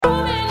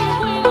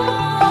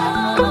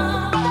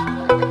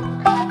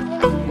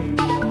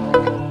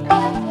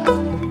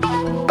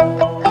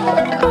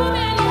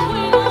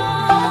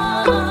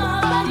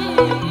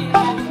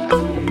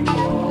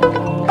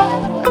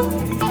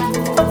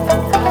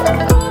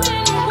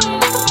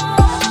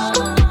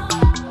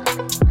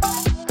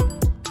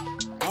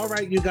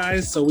right, you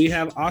guys. So we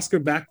have Oscar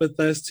back with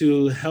us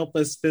to help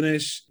us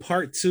finish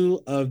part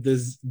 2 of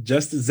this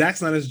Zack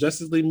Snyder's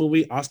Justice League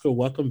movie. Oscar,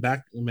 welcome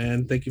back,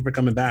 man. Thank you for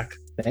coming back.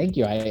 Thank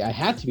you. I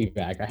had to be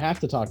back. I have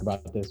to talk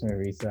about this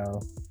movie.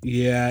 So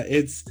yeah,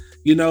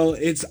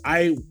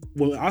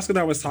 when Oscar and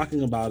I was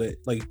talking about it,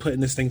 like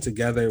putting this thing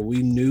together,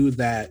 we knew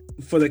that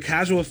for the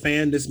casual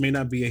fan, this may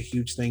not be a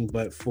huge thing,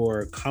 but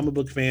for comic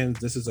book fans,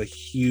 this is a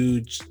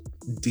huge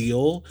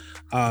deal.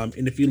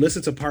 And if you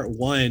listen to part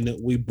 1,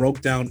 we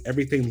broke down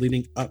everything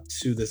leading up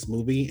to this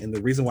movie and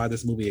the reason why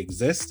this movie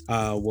exists.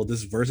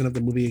 This version of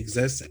the movie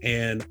exists.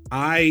 And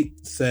I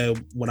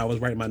said when I was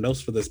writing my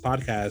notes for this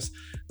podcast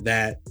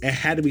that it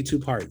had to be 2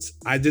 parts.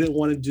 I didn't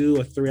want to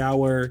do a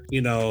 3-hour,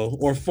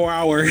 or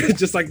 4-hour,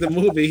 just like the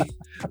movie.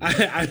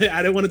 I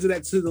didn't want to do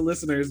that to the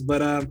listeners,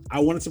 but I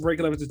wanted to break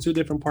it up into 2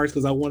 different parts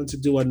because I wanted to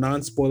do a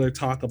non-spoiler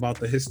talk about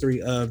the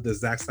history of the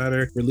Zack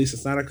Snyder release of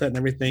Snyder Cut and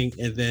everything.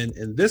 And then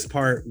in this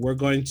part, we're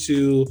going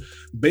to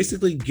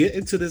basically get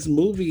into this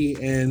movie.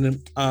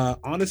 And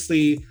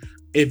honestly,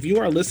 if you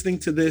are listening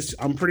to this,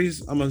 I'm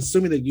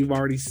assuming that you've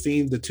already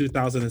seen the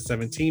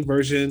 2017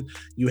 version.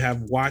 You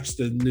have watched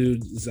the new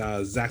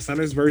Zack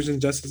Snyder's version,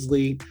 Justice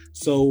League.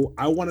 So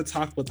I want to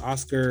talk with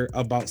Oscar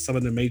about some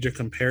of the major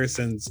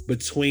comparisons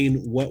between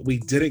what we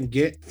didn't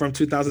get from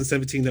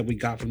 2017 that we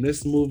got from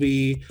this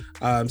movie,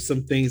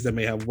 some things that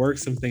may have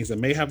worked, some things that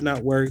may have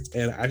not worked.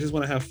 And I just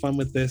want to have fun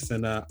with this.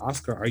 And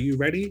Oscar, are you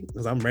ready?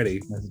 Because I'm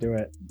ready. Let's do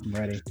it. I'm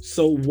ready.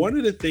 So one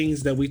of the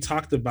things that we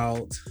talked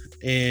about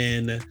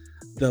in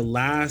the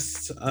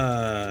last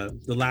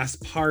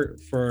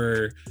part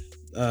for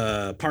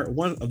part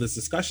 1 of this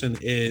discussion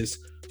is,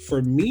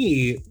 for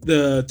me,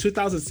 the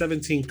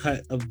 2017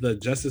 cut of the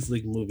Justice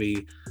League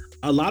movie,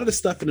 a lot of the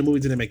stuff in the movie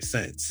didn't make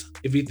sense.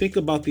 If you think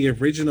about the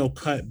original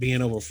cut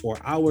being over 4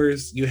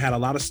 hours, you had a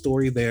lot of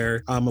story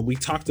there. And we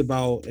talked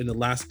about in the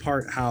last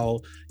part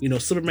how,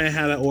 Superman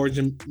had an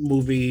origin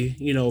movie,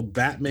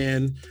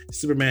 Batman,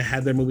 Superman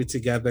had their movie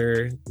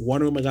together.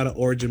 Wonder Woman got an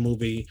origin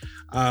movie.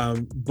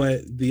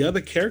 But the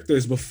other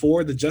characters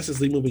before the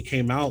Justice League movie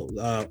came out,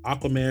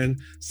 Aquaman,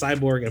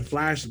 Cyborg, and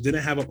Flash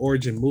didn't have an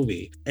origin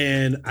movie.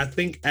 And I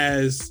think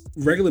as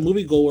regular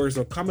moviegoers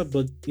or comic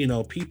book,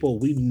 people,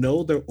 we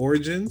know their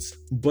origins,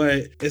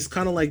 but it's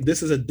kind of like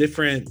this is a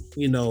different,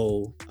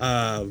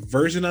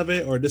 version of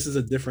it, or this is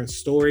a different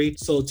story.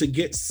 So to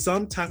get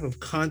some type of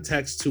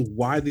context to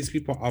why these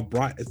people are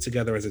brought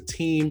together as a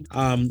team,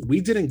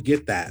 we didn't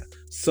get that.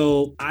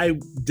 So I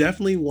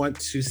definitely want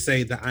to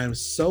say that I am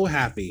so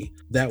happy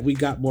that we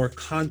got more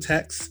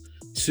context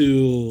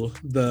to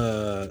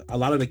a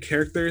lot of the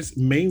characters,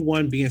 main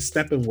one being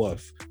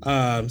Steppenwolf.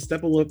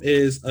 Steppenwolf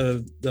is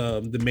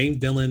the main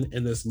villain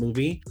in this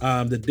movie.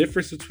 The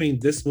difference between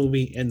this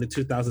movie and the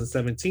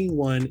 2017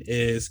 one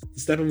is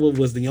Steppenwolf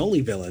was the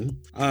only villain,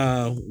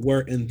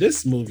 where in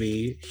this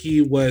movie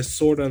he was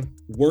sort of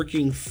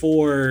working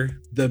for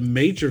the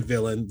major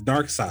villain,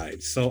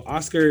 Darkseid. So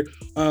Oscar,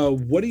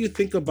 what do you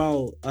think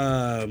about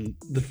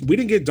we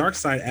didn't get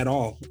Darkseid at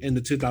all in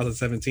the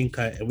 2017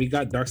 cut, and we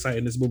got Darkseid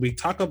in this movie.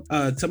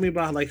 Tell me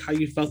about how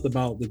you felt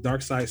about the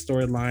Darkseid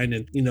storyline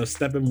and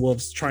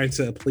Steppenwolf's trying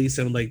to police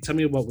him. Tell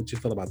me about what you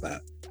feel about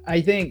that.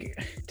 I think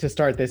to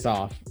start this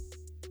off,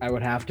 I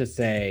would have to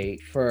say,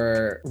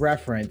 for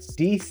reference,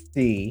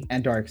 DC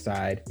and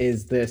Darkseid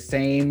is the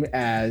same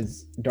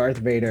as Darth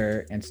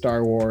Vader and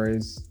Star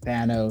Wars,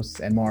 Thanos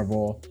and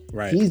Marvel.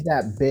 Right. He's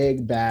that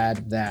big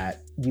bad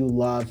that you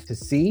love to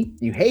see.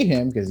 You hate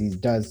him because he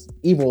does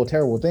evil,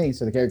 terrible things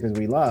to the characters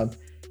we love,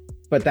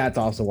 but that's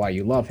also why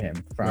you love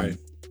him from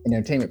an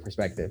entertainment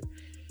perspective.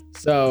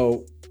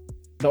 So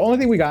the only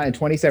thing we got in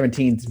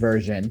 2017's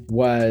version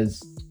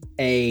was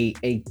a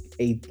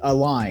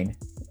line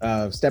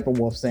of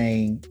Steppenwolf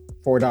saying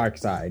for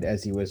Darkseid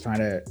as he was trying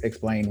to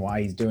explain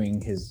why he's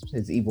doing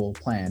his evil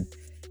plan.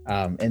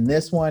 In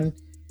this one,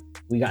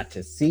 we got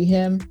to see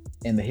him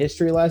in the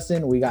history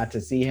lesson. We got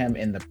to see him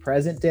in the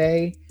present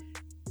day.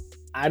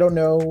 I don't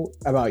know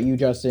about you,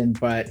 Justin,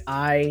 but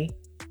I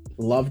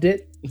loved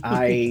it.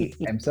 I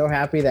am so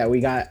happy that we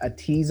got a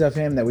tease of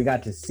him, that we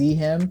got to see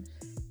him,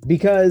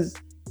 because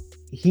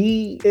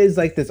he is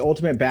like this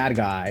ultimate bad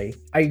guy.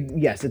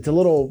 Yes, it's a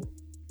little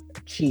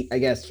cheat, I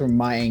guess, from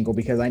my angle,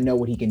 because I know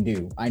what he can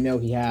do. I know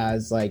he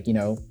has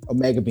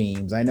omega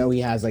beams. I know he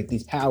has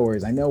these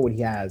powers. I know what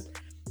he has.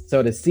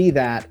 So to see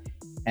that,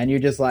 and you're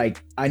just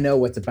like, I know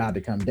what's about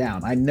to come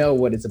down. I know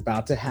what is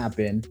about to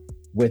happen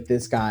with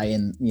this guy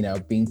and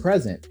being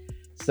present.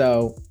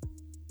 So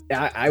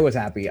I was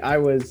happy. I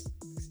was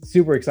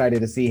super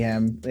excited to see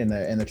him in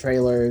the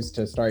trailers,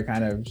 to start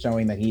kind of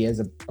showing that he is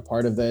a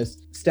part of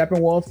this.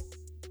 Steppenwolf,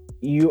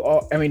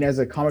 as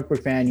a comic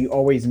book fan, you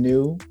always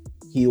knew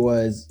he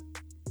was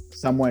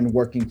someone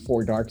working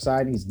for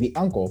Darkseid. He's the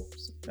uncle.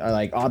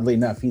 Oddly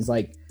enough, he's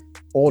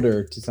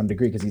older to some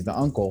degree because he's the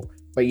uncle,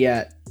 but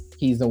yet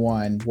he's the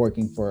one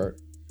working for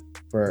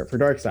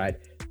Darkseid.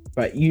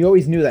 But you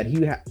always knew that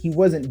he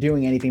wasn't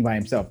doing anything by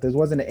himself. There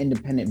wasn't an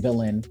independent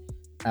villain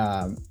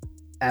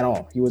at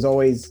all. He was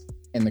always,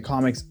 in the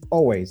comics,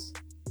 always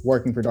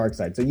working for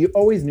Darkseid. So you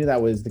always knew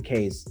that was the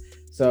case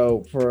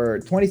So for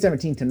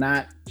 2017 to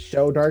not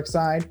show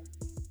Darkseid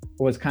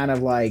was kind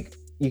of like,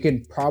 you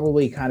could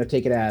probably kind of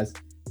take it as,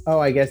 oh,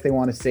 I guess they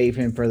want to save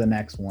him for the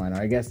next one,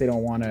 or I guess they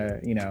don't want to,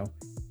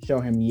 show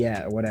him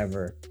yet or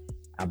whatever.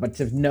 But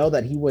to know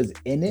that he was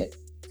in it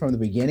from the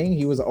beginning,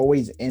 he was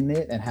always in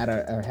it and had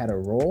a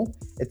role.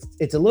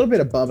 It's a little bit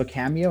above a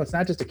cameo. It's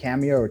not just a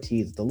cameo or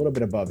tease. It's a little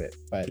bit above it.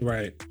 But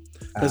right,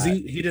 because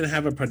he didn't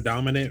have a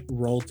predominant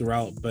role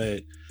throughout,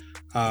 but.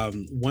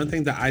 One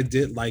thing that I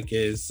did like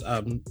is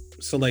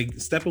so like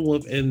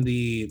Steppenwolf in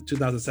the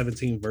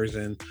 2017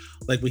 version,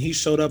 like when he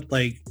showed up,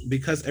 like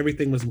because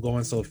everything was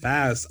going so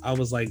fast, I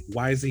was like,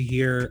 why is he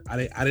here? I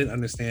didn't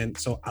understand.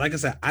 So like I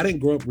said, I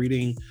didn't grow up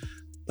reading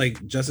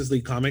like Justice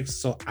League comics,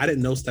 so I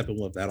didn't know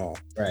Steppenwolf at all.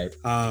 Right.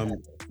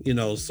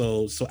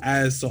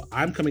 So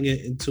I'm coming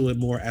into it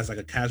more as like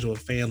a casual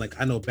fan. Like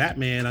I know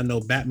Batman, I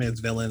know Batman's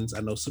villains,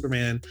 I know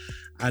Superman,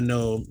 I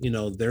know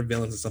their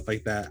villains and stuff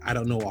like that. I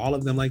don't know all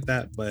of them like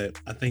that, but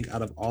I think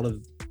out of all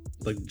of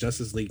like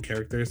Justice League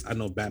characters, I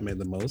know Batman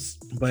the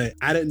most. But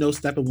I didn't know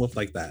Steppenwolf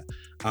like that.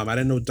 I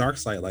didn't know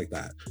Darkseid like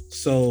that.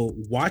 So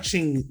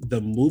watching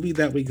the movie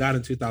that we got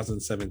in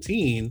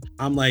 2017,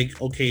 I'm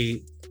like,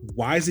 okay,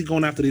 why is he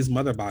going after these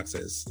mother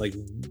boxes? Like,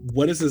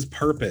 what is his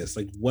purpose?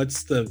 Like,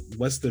 what's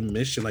the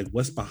mission? Like,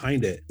 what's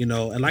behind it?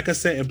 And like I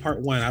said in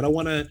part one, I don't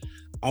want to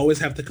always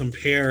have to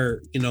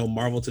compare,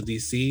 Marvel to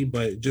DC,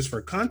 but just for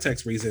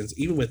context reasons,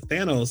 even with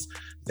Thanos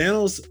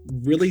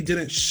really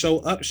didn't show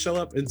up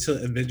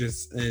until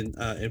Avengers and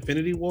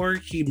Infinity War.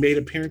 He made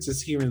appearances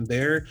here and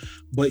there,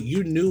 but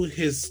you knew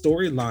his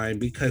storyline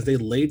because they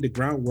laid the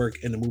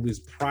groundwork in the movies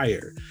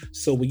prior.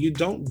 So when you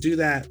don't do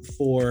that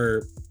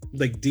for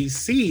like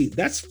DC,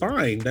 that's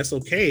fine, that's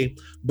okay,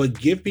 but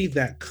give me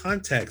that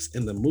context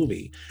in the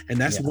movie. And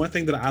that's one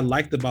thing that I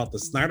liked about the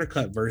Snyder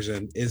Cut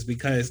version, is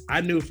because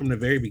I knew from the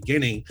very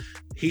beginning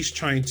he's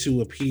trying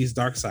to appease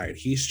Darkseid.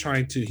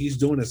 He's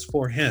doing this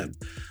for him.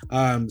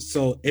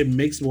 So it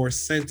makes more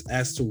sense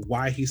as to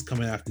why he's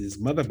coming after these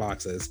mother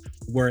boxes,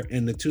 where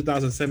in the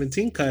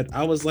 2017 cut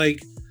I was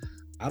like,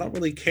 I don't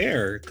really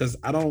care because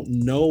I don't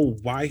know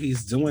why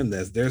he's doing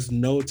this.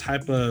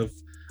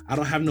 I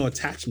don't have no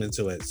attachment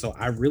to it. So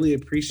I really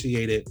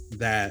appreciated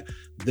that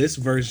this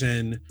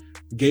version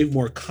gave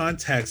more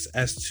context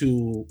as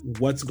to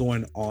what's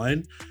going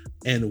on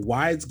and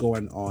why it's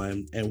going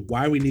on and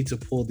why we need to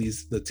pull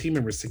the team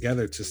members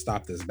together to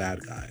stop this bad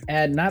guy.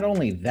 And not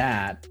only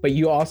that, but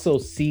you also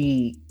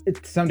see to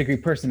some degree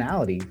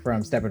personality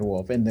from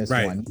Steppenwolf in this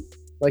one.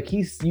 Like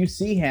you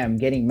see him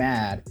getting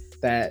mad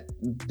that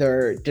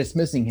they're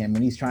dismissing him,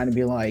 and he's trying to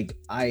be like,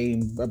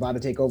 I'm about to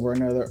take over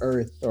another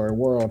Earth or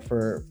world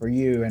for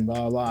you, and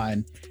blah blah.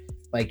 And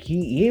like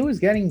he was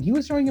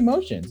showing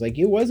emotions. Like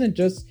it wasn't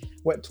just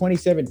what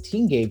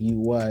 2017 gave you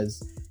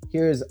was,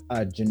 here's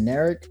a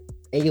generic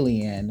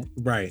alien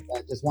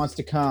that just wants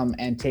to come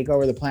and take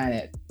over the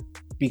planet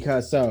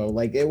because so.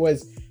 Like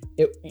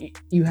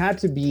you had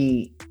to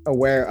be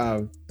aware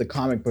of the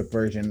comic book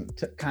version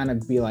to kind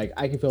of be like,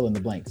 I can fill in the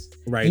blanks.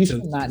 Right. You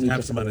should not need to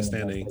have some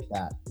understanding. Like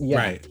that. Yeah.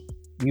 Right.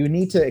 You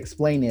need to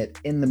explain it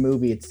in the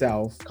movie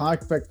itself.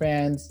 Comic book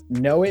fans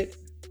know it,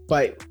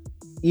 but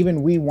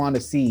even we want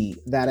to see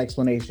that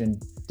explanation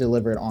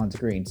delivered on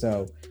screen.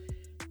 So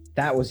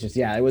that was just,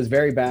 it was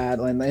very bad.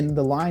 And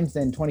the lines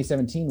in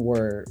 2017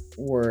 were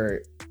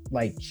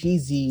like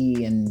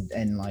cheesy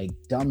and like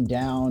dumbed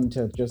down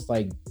to just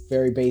like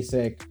very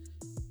basic,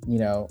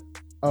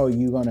 oh,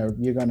 you're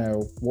gonna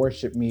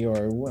worship me,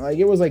 or like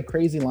it was like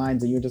crazy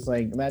lines that you're just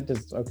like, that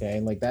just okay,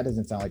 like that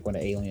doesn't sound like what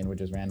an alien would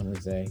just randomly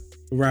say.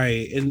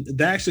 Right. And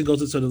that actually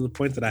goes into the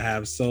point that I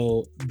have.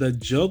 So the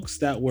jokes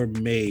that were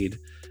made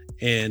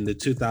in the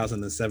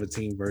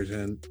 2017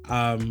 version,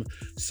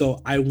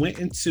 so I went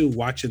into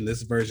watching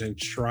this version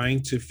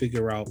trying to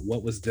figure out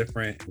what was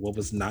different, what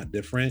was not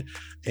different,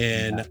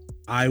 and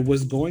I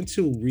was going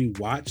to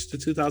rewatch the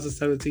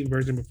 2017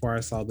 version before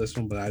I saw this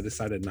one, but I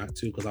decided not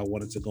to because I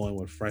wanted to go in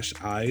with fresh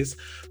eyes.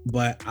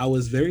 But I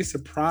was very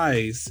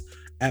surprised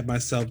at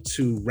myself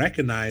to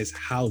recognize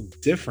how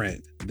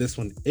different this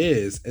one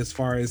is, as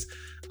far as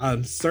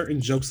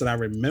certain jokes that I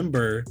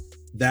remember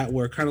that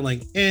were kind of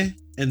like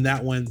and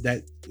that one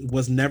that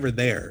was never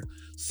there.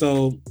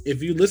 So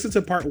if you listen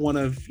to part one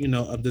of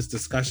this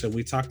discussion,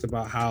 we talked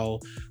about how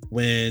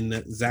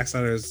when Zack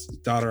Snyder's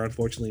daughter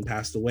unfortunately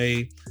passed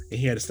away and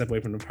he had to step away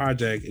from the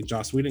project, and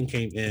Joss Whedon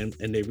came in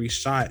and they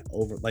reshot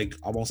over like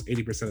almost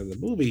 80% of the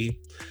movie,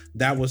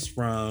 that was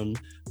from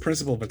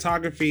principal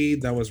photography,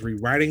 that was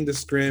rewriting the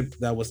script,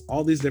 that was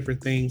all these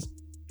different things.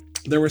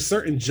 There were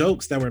certain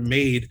jokes that were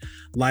made,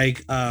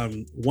 like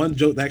one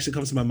joke that actually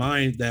comes to my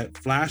mind that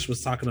Flash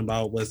was talking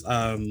about was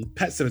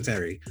Pet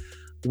Cemetery,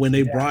 when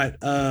they brought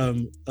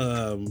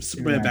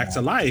Superman back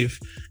to life.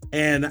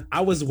 And I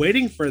was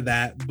waiting for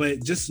that,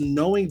 but just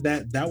knowing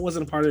that that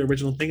wasn't a part of the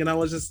original thing, and I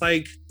was just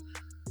like,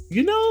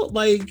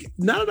 like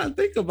now that I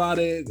think about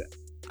it,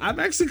 I'm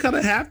actually kind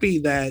of happy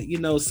that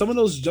some of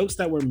those jokes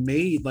that were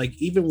made,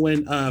 like even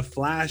when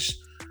Flash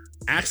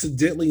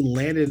accidentally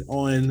landed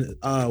on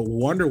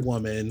Wonder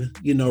Woman,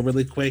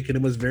 really quick, and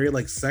it was very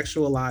like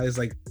sexualized.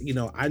 Like,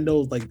 I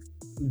know like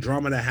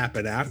drama that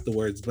happened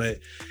afterwards, but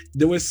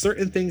there was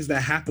certain things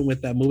that happened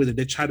with that movie that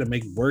they tried to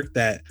make work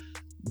that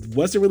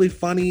wasn't really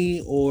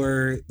funny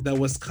or that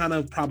was kind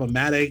of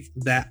problematic,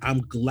 that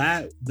I'm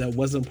glad that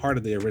wasn't part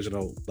of the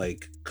original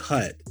like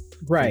cut.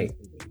 Right.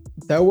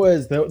 There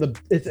was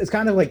it's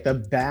kind of like the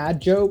bad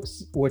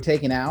jokes were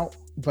taken out,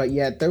 but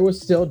yet there was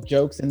still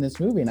jokes in this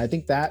movie, and I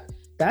think that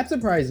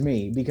surprised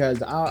me,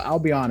 because I'll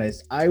be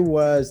honest, I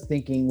was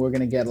thinking we're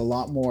gonna get a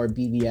lot more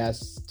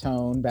BVS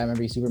tone, Batman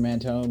v Superman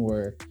tone,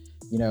 where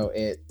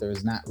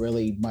there's not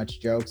really much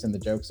jokes, and the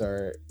jokes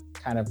are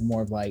kind of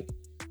more of like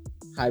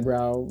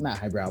not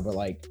highbrow, but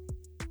like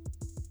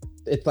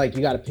it's like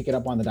you got to pick it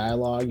up on the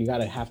dialogue. You got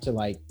to have to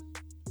like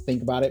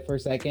think about it for a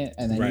second,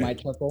 and then you might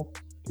chuckle.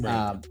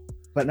 Right.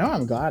 But no,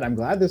 I'm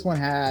glad this one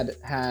had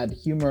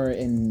humor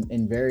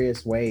in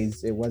various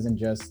ways. It wasn't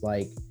just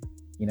like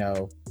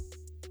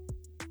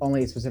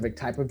only a specific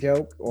type of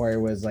joke, or it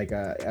was like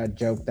a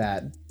joke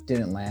that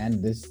didn't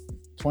land. This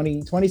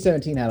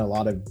 2017 had a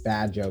lot of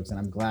bad jokes, and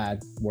I'm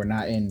glad we're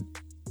not in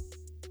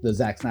the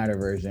Zack Snyder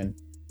version.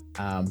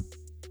 But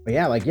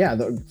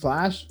the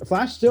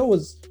Flash still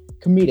was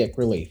comedic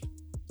relief.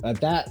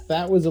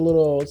 That was a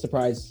little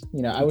surprise.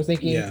 I was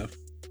thinking,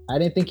 I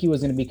didn't think he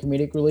was going to be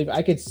comedic relief.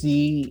 I could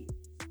see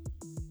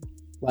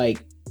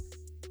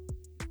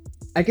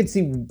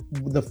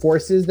the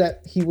forces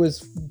that he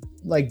was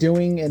like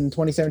doing in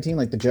 2017,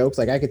 like the jokes.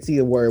 Like I could see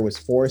where it was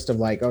forced of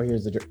like, oh,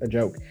 here's a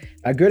joke.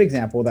 A good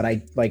example that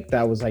I like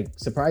that was like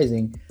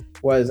surprising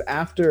was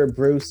after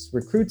Bruce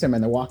recruits him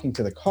and they're walking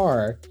to the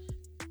car,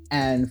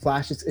 and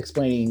Flash is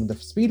explaining the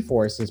Speed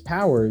Force, his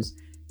powers,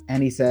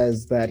 and he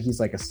says that he's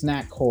like a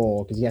snack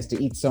hole because he has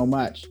to eat so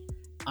much.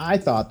 I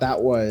thought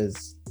that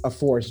was a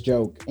forced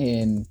joke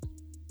in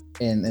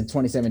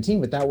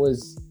 2017, but that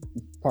was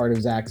part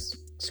of Zack's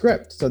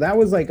script. So that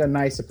was like a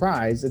nice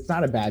surprise. It's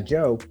not a bad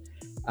joke,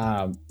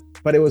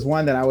 but it was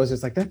one that I was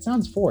just like, that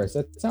sounds forced.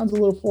 That sounds a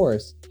little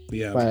forced.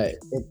 Yeah. But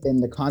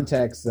in the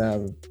context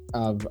of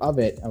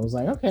it, I was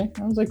like, okay.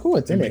 I was like, cool.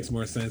 It makes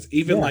more sense.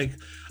 Even like,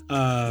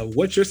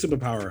 what's your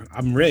superpower?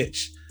 I'm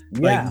rich.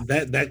 Yeah.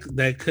 Like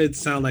that could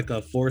sound like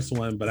a forced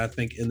one, but I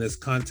think in this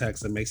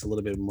context, it makes a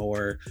little bit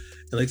more.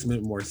 It makes a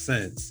bit more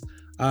sense.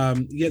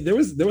 There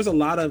was a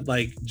lot of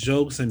like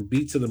jokes and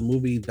beats of the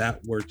movie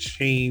that were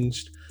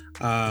changed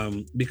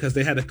because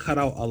they had to cut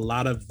out a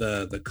lot of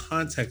the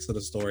context of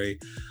the story.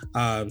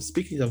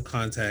 Speaking of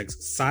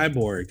context,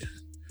 Cyborg,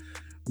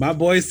 my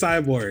boy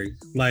Cyborg,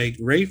 like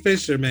Ray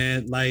Fisher,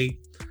 man, like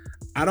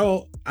I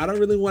don't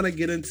really want to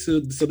get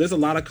into. So there's a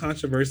lot of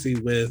controversy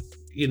with,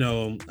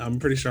 I'm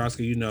pretty sure,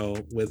 Oscar,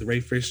 with Ray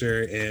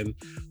Fisher and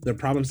the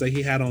problems that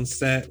he had on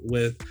set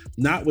with,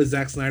 not with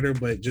Zack Snyder,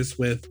 but just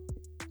with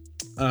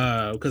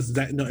because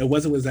it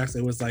wasn't with Zack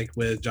Snyder, it was like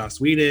with Joss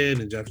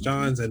Whedon and Jeff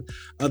Johns and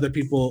other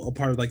people, a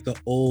part of like the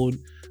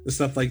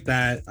stuff like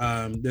that.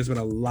 There's been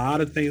a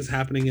lot of things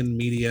happening in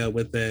media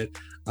with it.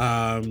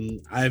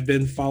 I've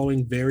been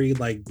following very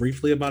like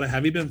briefly about it.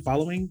 Have you been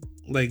following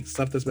like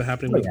stuff that's been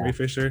happening with Ray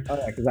Fisher? Oh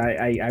yeah, because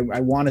I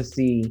want to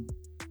see.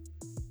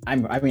 I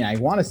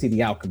want to see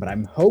the outcome, but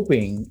I'm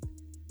hoping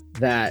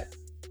that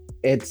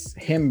it's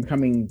him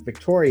coming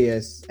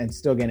victorious and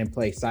still getting to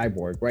play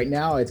Cyborg. Right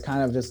now, it's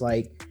kind of just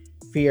like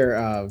fear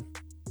of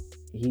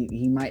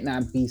he might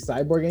not be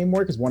Cyborg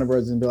anymore because Warner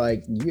Bros. Is gonna be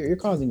like, you're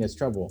causing us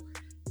trouble.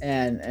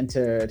 And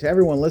to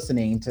everyone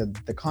listening to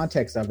the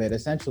context of it,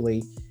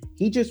 essentially,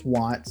 he just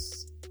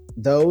wants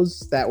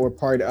those that were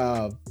part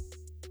of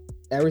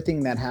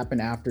everything that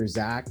happened after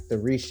Zack, the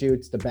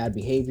reshoots, the bad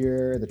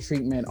behavior, the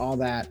treatment, all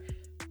that.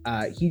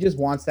 He just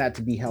wants that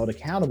to be held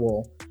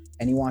accountable,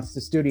 and he wants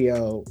the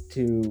studio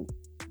to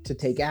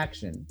take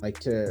action, like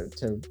to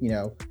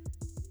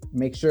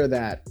make sure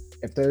that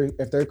if they're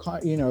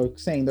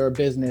saying they're a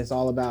business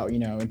all about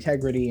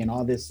integrity and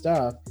all this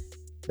stuff,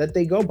 that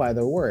they go by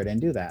their word and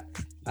do that.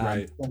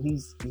 Right. So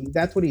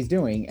that's what he's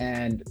doing,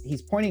 and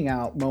he's pointing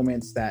out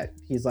moments that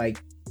he's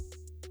like,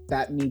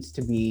 that needs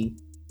to be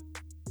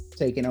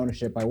taken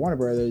ownership by Warner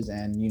Brothers,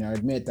 and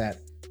admit that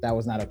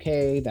was not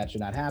okay, that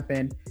should not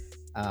happen.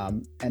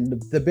 And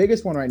the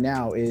biggest one right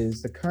now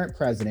is the current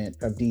president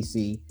of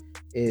DC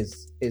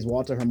is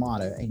Walter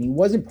Hamada, and he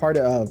wasn't part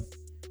of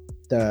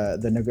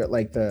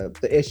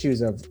the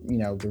issues of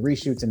the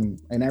reshoots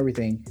and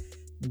everything,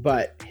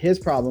 but his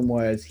problem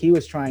was he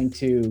was trying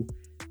to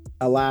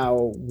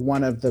allow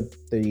one of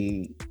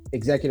the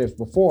executives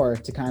before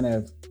to kind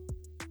of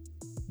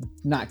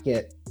not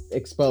get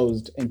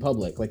exposed in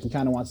public. Like he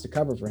kind of wants to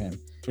cover for him.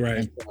 Right.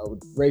 And so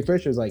Ray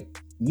Fisher's like,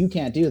 you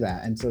can't do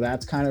that. And so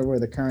that's kind of where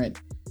the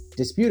current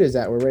dispute is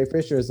at, where Ray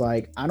Fisher is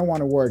like, I don't want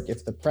to work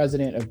if the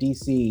president of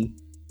DC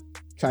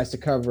tries to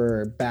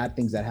cover bad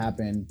things that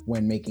happen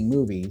when making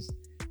movies.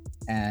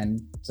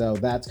 And so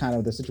that's kind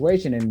of the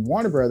situation. And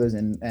Warner Brothers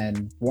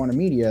and Warner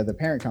Media, the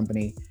parent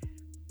company,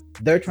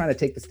 they're trying to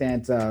take the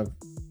stance of,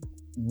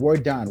 we're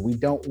done. We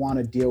don't want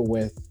to deal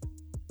with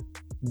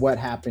what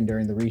happened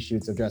during the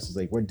reshoots of Justice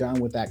League. We're done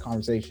with that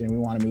conversation. We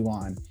want to move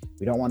on.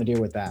 We don't want to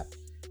deal with that.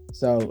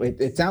 So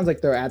it sounds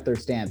like they're at their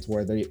stance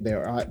where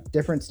they're at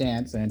different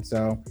stance. And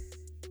so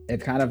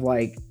it's kind of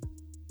like,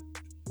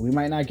 we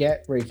might not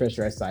get Ray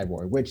Fisher as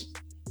Cyborg, which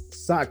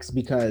sucks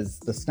because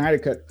the Snyder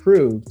Cut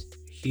proved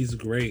he's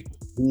great.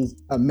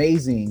 He's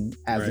amazing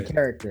as a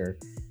character.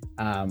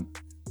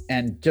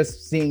 And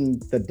just seeing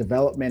the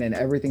development and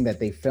everything that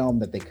they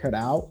filmed that they cut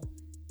out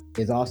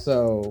is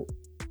also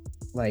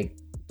like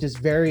just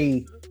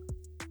very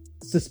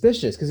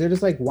suspicious, because they're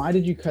just like, why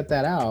did you cut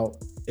that out?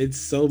 It's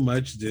so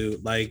much,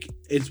 dude. Like,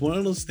 it's one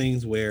of those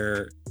things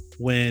where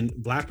when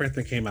Black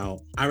Panther came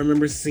out, I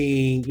remember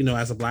seeing, you know,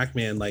 as a Black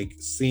man, like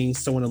seeing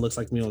someone that looks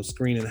like me on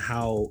screen and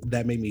how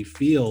that made me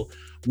feel.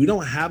 We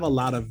don't have a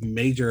lot of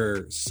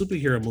major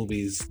superhero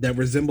movies that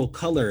resemble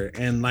color,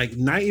 and like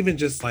not even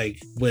just like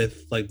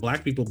with like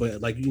Black people, but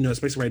like, you know,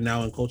 especially right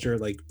now in culture,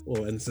 like,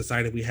 or in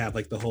society, we have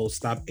like the whole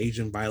Stop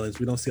Asian Violence.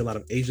 We don't see a lot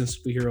of Asian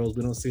superheroes.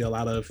 We don't see a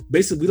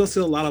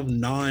lot of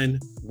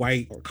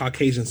non-white or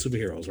Caucasian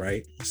superheroes,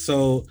 right?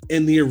 So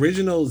in the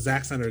original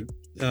Zack Snyder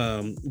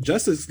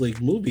Justice League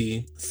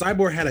movie,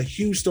 Cyborg had a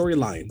huge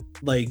storyline.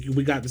 Like,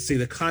 we got to see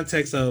the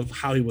context of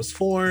how he was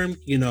formed.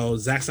 You know,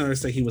 Zack Snyder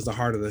said he was the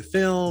heart of the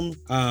film.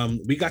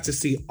 We got to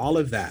see all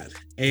of that.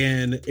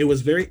 And it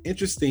was very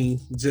interesting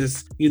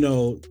just, you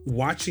know,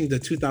 watching the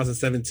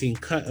 2017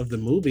 cut of the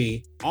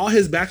movie. All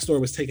his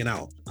backstory was taken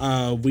out.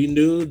 We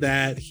knew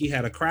that he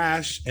had a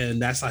crash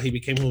and that's how he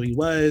became who he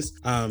was.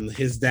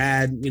 His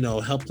dad, you know,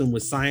 helped him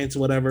with science or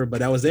whatever, but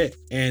that was it.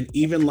 And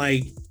even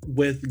like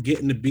with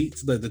getting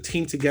the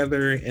team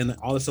together and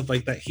all the stuff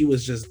like that, he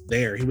was just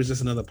there. He was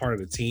just another part of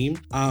the team.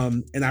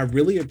 And I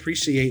really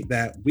appreciate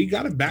that we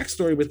got a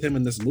backstory with him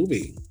in this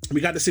movie. We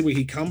got to see where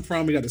he come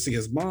from. We got to see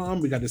his mom.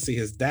 We got to see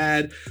his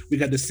dad. We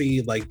got to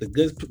see like the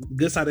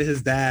good side of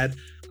his dad.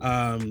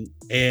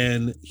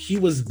 And he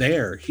was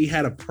there. He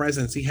had a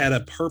presence. He had a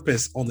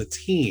purpose on the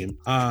team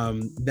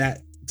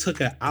that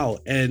took it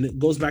out. And it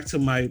goes back to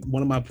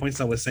one of my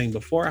points I was saying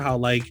before, how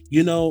like,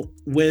 you know,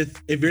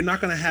 if you're not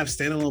going to have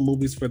standalone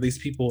movies for these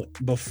people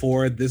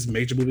before this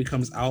major movie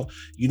comes out,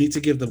 you need to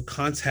give them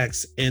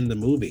context in the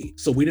movie.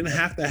 So we didn't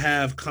have to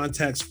have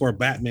context for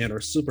Batman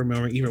or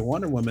Superman or even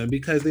Wonder Woman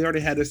because they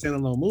already had their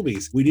standalone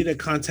movies. We needed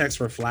context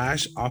for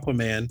Flash,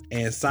 Aquaman,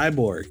 and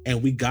Cyborg,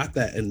 and we got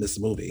that in this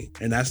movie.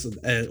 And that's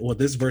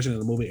this version of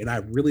the movie. And I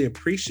really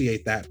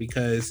appreciate that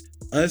because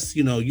us,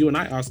 you know, you and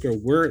I, Oscar,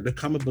 we're the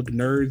comic book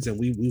nerds and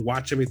we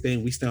watch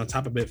everything. We stay on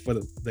top of it. For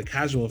the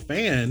casual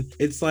fan,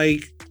 it's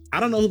like, I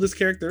don't know who this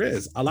character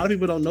is. A lot of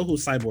people don't know who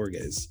Cyborg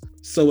is.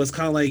 So it's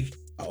kind of like,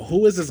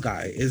 who is this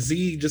guy? Is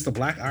he just a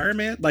Black Iron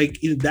Man? Like,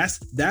 that's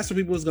what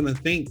people is going to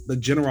think, the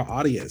general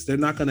audience. They're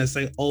not going to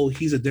say, oh,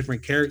 he's a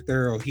different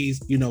character, or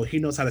he's, you know, he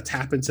knows how to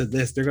tap into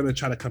this. They're going to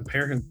try to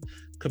compare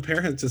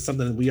him to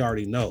something that we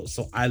already know.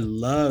 So I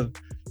love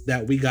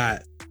that we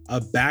got a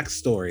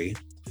backstory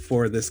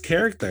for this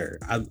character.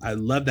 I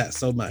love that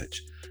so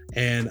much.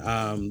 And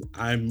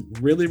I'm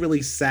really,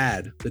 really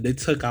sad that they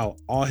took out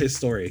all his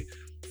story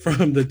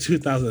from the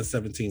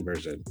 2017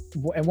 version.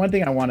 And one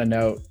thing I want to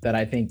note that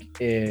I think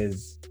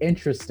is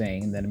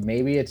interesting, then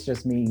maybe it's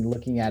just me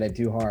looking at it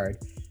too hard,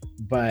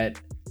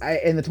 but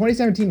in the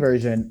 2017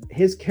 version,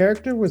 his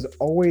character was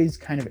always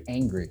kind of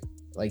angry.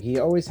 Like he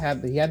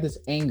had this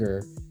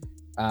anger,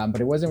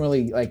 but it wasn't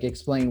really like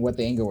explain what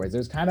the anger was. It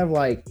was kind of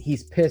like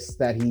he's pissed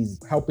that he's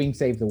helping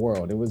save the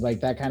world. It was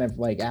like that kind of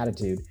like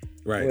attitude.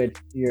 Right. Which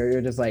you're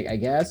just like, I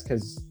guess,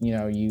 because, you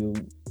know, you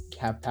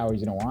have powers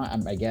you don't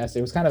want. I guess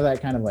it was kind of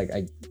that kind of like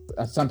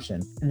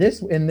assumption. In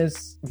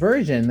this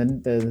version,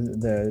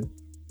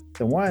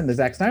 the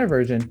Zack Snyder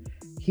version,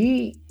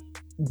 he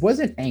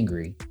wasn't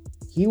angry.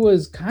 He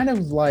was kind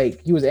of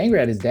like, he was angry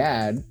at his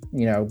dad,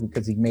 you know,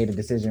 because he made a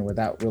decision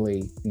without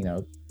really, you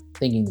know,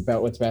 thinking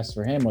about what's best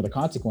for him or the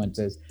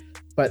consequences.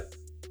 But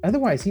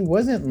otherwise, he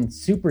wasn't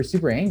super,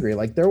 super angry.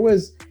 Like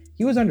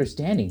he was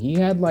understanding. He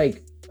had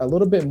like a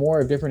little bit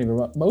more of different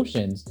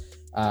emotions.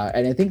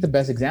 And I think the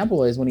best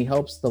example is when he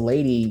helps the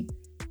lady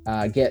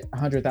get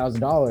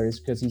 $100,000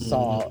 because he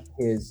saw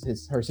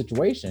her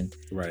situation.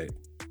 Right.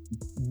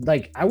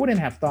 Like, I wouldn't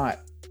have thought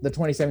the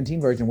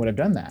 2017 version would have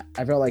done that.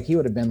 I felt like he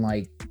would have been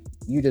like,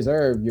 you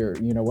deserve your,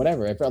 you know,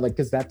 whatever. I felt like,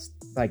 because that's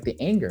like the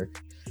anger.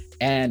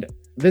 And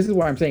this is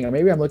what I'm saying.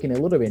 Maybe I'm looking a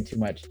little bit too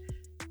much.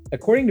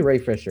 According to Ray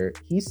Fisher,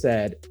 he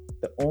said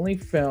the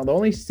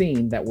only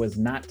scene that was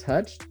not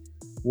touched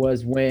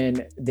was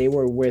when they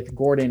were with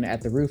Gordon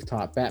at the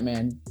rooftop.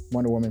 Batman,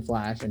 Wonder Woman,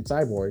 Flash, and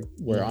Cyborg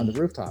were on the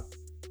rooftop.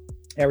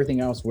 Everything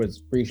else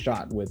was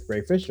reshot with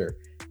Ray Fisher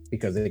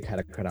because they kind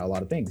of cut out a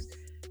lot of things.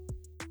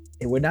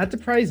 It would not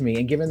surprise me,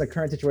 and given the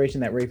current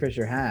situation that Ray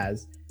Fisher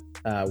has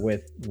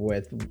with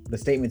the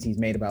statements he's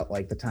made about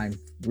like the time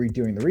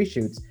redoing the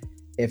reshoots,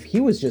 if he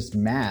was just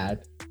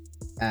mad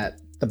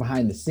at the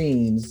behind the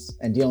scenes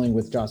and dealing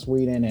with Joss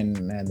Whedon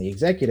and the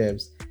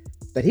executives,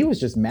 that he was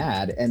just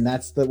mad, and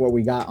that's what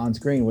we got on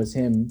screen was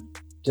him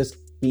just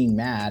being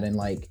mad, and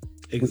like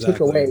we took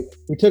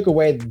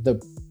away the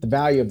the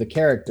value of the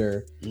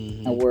character,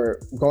 and we're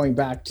going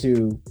back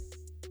to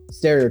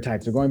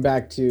stereotypes. We're going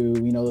back to,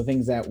 you know, the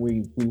things that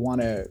we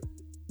want to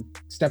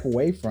step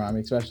away from,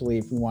 especially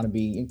if we want to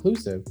be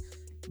inclusive.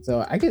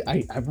 So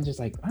I'm just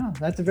like, wow,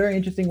 that's a very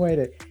interesting way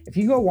to, if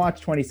you go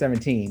watch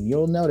 2017,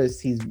 you'll notice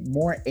he's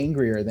more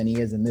angrier than he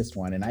is in this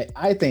one. And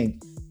I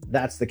think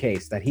that's the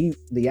case, that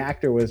the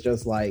actor was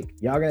just like,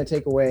 y'all gonna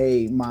take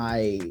away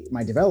my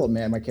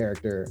development, my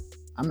character.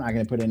 I'm not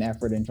gonna put in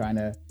effort in trying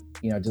to,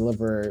 you know,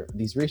 deliver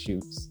these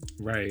reshoots.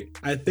 Right.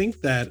 I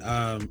think that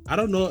I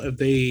don't know if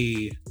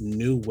they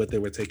knew what they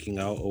were taking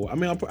out, or I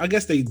mean, I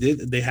guess they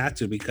did. They had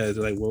to, because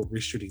they're like, we're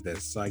reshooting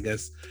this. So I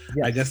guess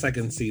I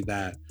can see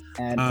that.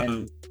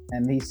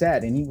 And he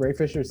said, Ray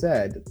Fisher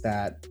said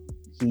that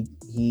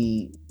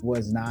he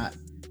was not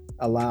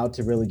allowed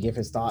to really give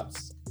his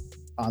thoughts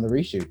on the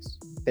reshoots.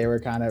 They were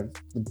kind of,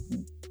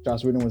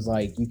 Joss Whedon was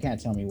like, you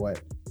can't tell me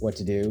what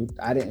to do.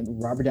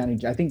 Robert Downey,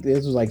 I think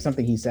this was like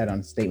something he said on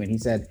a statement. He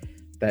said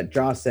that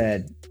Joss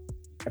said,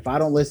 if I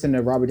don't listen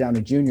to Robert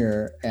Downey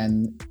Jr.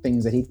 and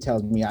things that he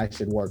tells me I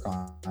should work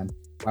on,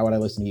 why would I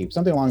listen to you?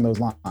 Something along those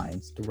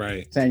lines.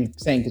 Right. Saying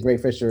because Ray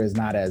Fisher is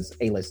not as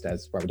A-list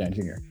as Robert Downey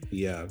Jr.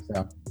 Yeah.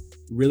 So.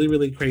 Really,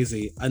 really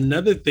crazy.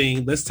 Another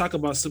thing, let's talk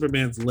about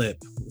Superman's lip.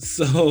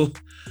 So,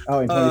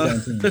 in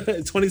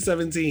 2017.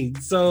 2017.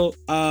 So,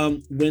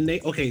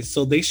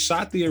 so they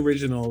shot the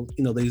original,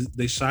 you know,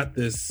 they shot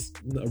the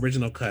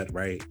original cut,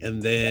 right?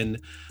 And then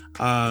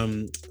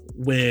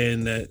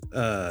when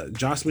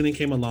Joss Whedon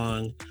came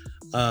along,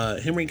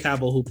 Henry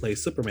Cavill, who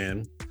plays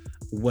Superman,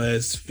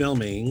 was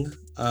filming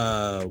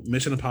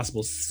Mission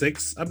Impossible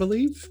 6, I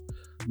believe.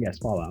 Yes,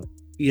 Fallout.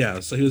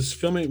 Yeah, so he was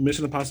filming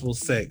Mission Impossible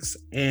 6,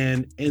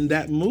 and in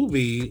that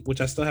movie,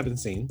 which I still haven't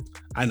seen,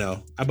 I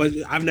know, but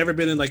I've never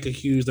been in like a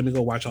huge, let me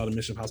go watch all the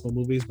Mission Impossible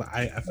movies, but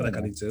I feel like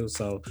I need to,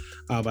 so,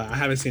 but I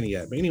haven't seen it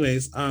yet. But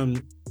anyways,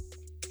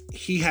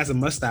 he has a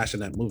mustache in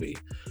that movie.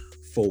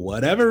 For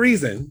whatever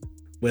reason,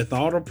 with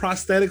all the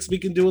prosthetics we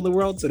can do in the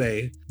world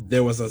today,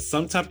 there was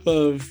some type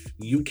of,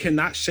 you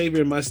cannot shave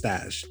your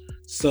mustache.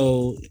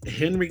 So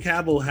Henry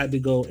Cavill had to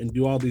go and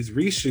do all these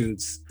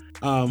reshoots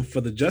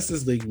for the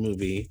Justice League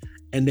movie,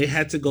 and they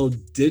had to go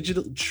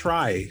digital,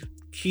 try,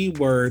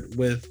 keyword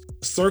with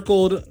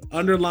circled,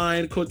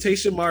 underlined,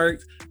 quotation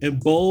marked, and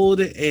bold,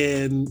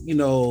 and, you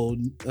know,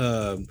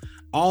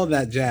 all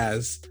that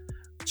jazz,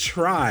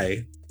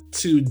 try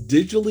to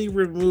digitally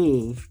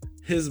remove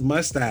his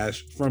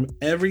mustache from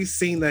every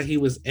scene that he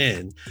was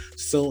in.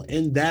 So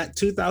in that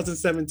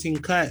 2017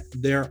 cut,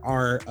 there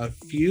are a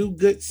few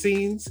good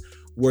scenes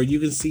where you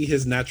can see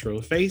his natural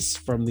face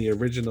from the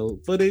original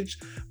footage,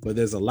 but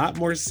there's a lot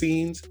more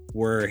scenes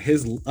where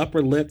his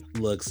upper lip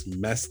looks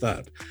messed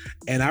up.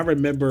 And I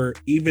remember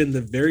even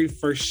the very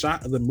first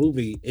shot of the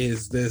movie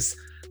is this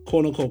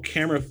quote unquote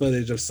camera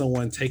footage of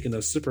someone taking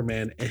a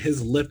Superman, and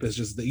his lip is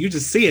just, you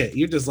just see it.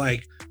 You're just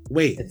like,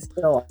 wait. It's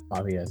so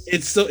obvious.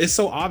 It's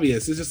so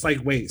obvious. It's just like,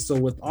 wait, so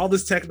with all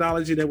this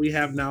technology that we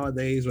have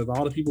nowadays, with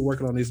all the people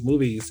working on these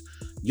movies,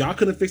 y'all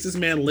couldn't fix this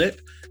man's lip.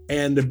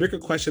 And the bigger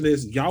question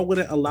is, y'all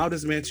wouldn't allow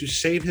this man to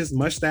shave his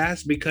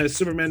mustache because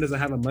Superman doesn't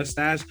have a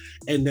mustache.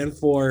 And then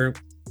for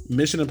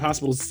Mission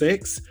Impossible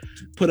 6,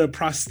 put a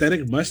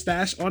prosthetic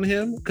mustache on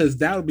him, because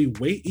that would be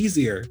way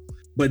easier.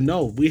 But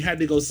no, we had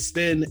to go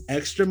spend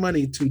extra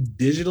money to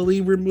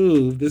digitally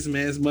remove this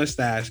man's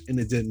mustache, and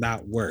it did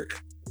not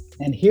work.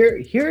 And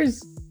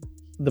here's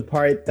the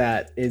part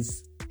that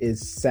is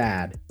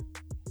sad,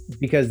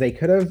 because they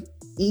could have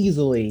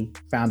easily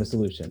found a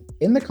solution.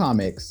 In the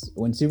comics,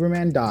 when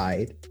Superman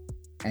died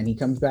and he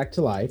comes back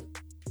to life,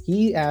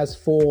 he has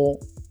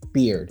full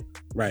beard,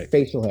 right?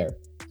 Facial hair,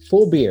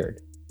 full beard,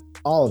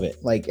 all of it,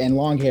 like, and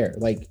long hair.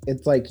 Like,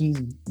 it's like he's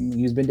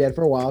been dead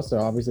for a while, so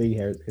obviously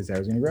his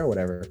hair is gonna grow,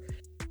 whatever.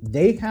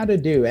 They had to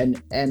do,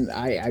 and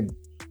I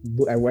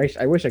wish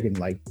I could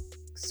like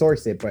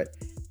source it, but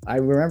I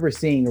remember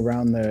seeing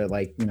around the,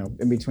 like, you know,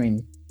 in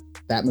between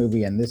that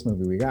movie and this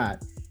movie we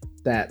got,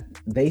 that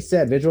they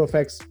said visual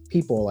effects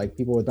people, like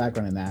people with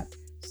background in that,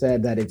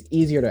 said that it's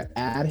easier to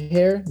add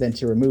hair than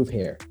to remove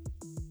hair.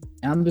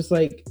 And I'm just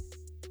like,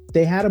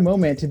 they had a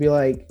moment to be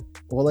like,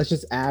 well, let's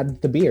just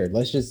add the beard.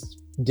 Let's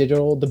just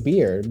digital the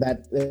beard.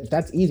 If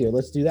that's easier,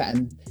 let's do that.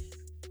 And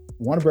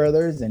Warner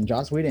Brothers and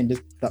Joss Whedon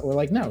just were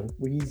like, no,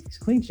 he's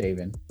clean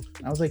shaven.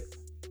 I was like,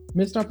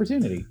 missed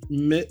opportunity.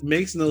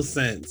 Makes no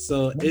sense.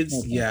 So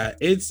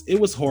it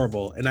was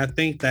horrible. And I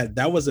think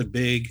that was a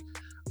big,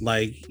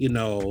 like, you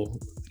know,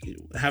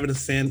 having a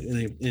sand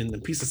in a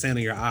piece of sand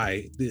in your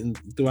eye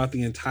throughout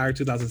the entire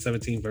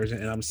 2017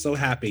 version. And I'm so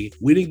happy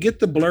we didn't get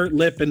the blurred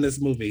lip in this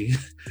movie.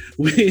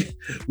 we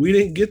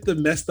didn't get the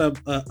messed up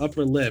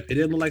upper lip. It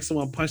didn't look like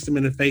someone punched him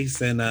in the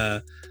face and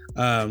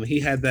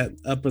he had that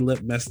upper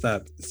lip messed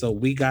up. So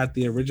we got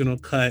the original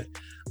cut.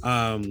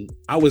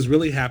 I was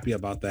really happy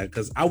about that,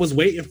 because I was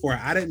waiting for it.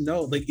 I didn't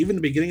know, like, even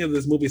the beginning of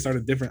this movie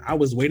started different. I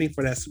was waiting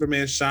for that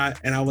Superman shot,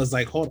 and I was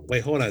like, hold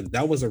on,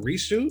 that was a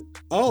reshoot?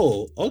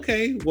 Oh,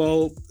 okay.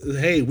 Well,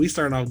 hey, we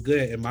started off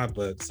good in my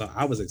book, so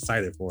I was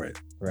excited for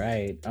it.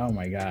 Right. Oh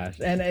my gosh.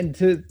 And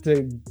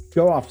to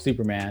go off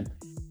Superman,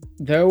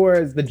 there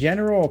was the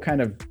general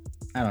kind of,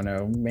 I don't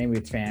know, maybe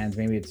it's fans,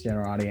 maybe it's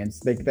general audience,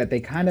 that they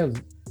kind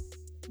of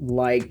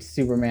liked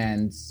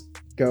Superman's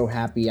go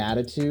happy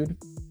attitude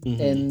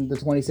in the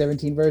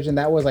 2017 version.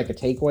 That was like a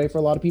takeaway for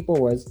a lot of people,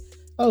 was,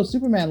 oh,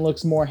 Superman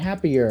looks more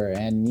happier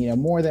and, you know,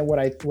 more than what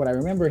I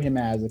remember him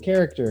as a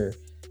character,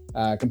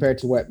 compared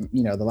to what,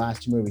 you know, the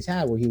last two movies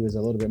had, where he was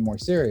a little bit more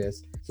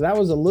serious. So that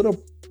was a little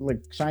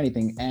like shiny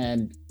thing.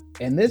 And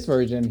in this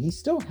version, he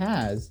still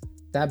has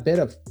that bit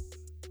of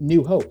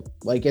new hope.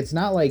 Like, it's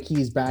not like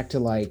he's back to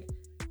like,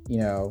 you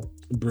know,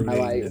 my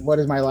life, what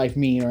does my life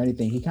mean or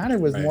anything. He kind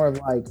of was more of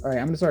like, all right,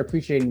 I'm gonna start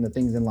appreciating the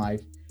things in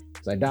life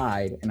because I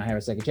died and I have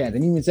a second chance.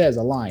 And he even says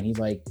a line, he's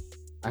like,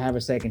 I have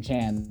a second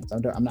chance,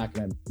 I'm not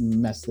gonna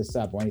mess this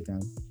up or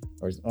anything,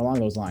 or along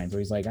those lines, where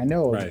he's like, I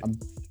know I'm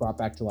brought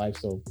back to life,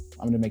 so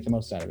I'm gonna make the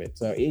most out of it.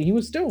 So he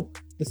was still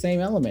the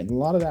same element. A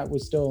lot of that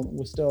was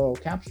still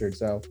captured.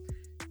 So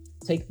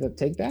take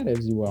that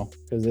as you will,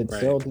 because it's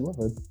still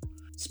delivered.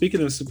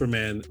 Speaking of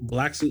Superman,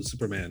 Black Suit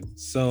Superman.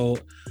 So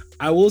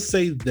I will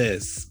say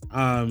this,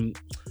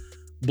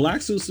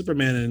 Black Suit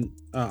Superman, and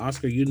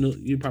Oscar,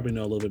 you probably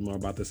know a little bit more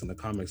about this in the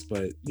comics,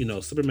 but you know,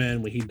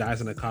 Superman, when he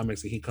dies in the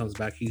comics and he comes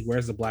back, he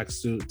wears the black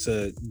suit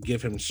to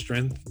give him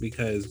strength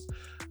because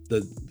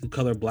the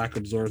color black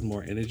absorbs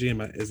more energy.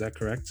 Is that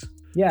correct?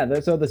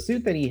 Yeah. So the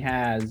suit that he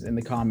has in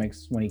the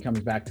comics when he comes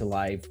back to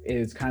life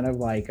is kind of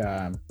like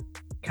a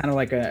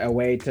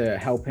way to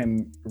help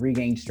him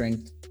regain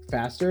strength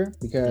faster,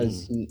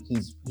 because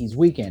he's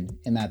weakened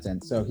in that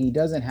sense. So he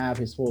doesn't have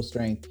his full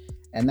strength,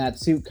 and that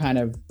suit kind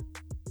of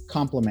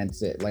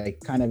complements it, like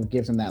kind of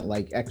gives him that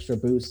like extra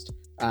boost.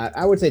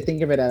 I would say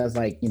think of it as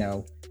like, you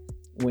know,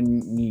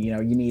 when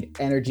you need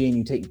energy and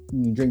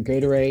you drink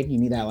Gatorade, you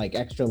need that like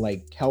extra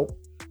like help.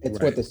 It's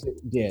what the suit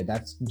did.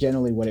 That's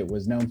generally what it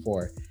was known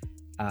for.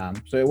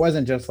 So it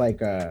wasn't just like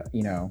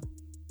you know,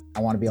 I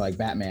want to be like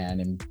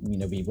Batman and, you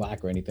know, be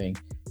black or anything.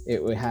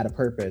 It had a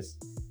purpose.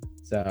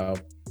 So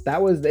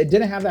it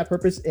didn't have that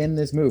purpose in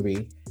this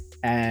movie.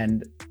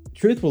 And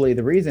truthfully,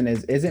 the reason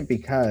isn't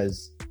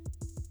because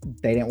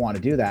they didn't want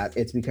to do that.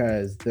 It's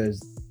because there's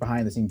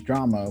behind the scenes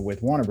drama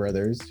with Warner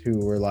Brothers,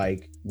 who were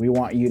like, we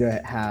want you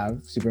to have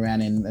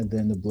Superman in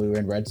the blue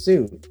and red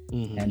suit.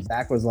 And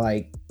Zack was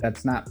like,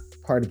 that's not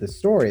part of the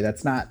story.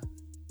 That's not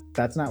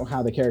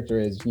how the character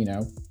is, you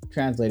know,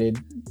 translated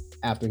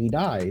after he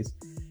dies.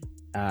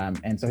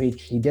 And so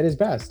he did his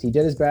best. He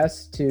did his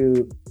best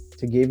to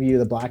give you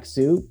the black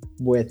suit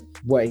with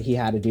what he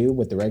had to do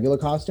with the regular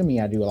costume. He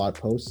had to do a lot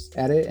of post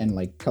edit and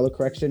like color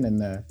correction in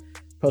the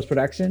post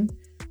production.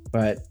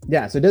 But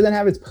yeah, so it doesn't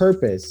have its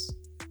purpose,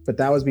 but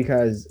that was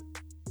because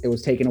it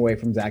was taken away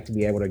from Zack to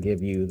be able to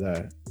give you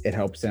it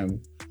helps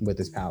him with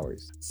his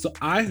powers. So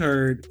I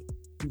heard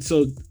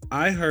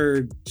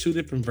two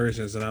different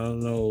versions, and I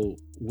don't know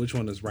which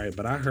one is right,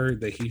 but I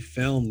heard that he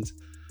filmed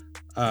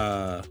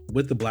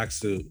with the black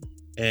suit,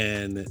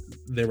 and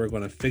they were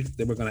going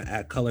to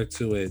add color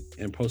to it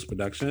in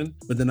post-production.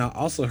 But then I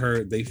also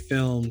heard they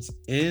filmed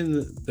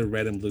in the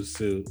red and blue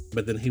suit,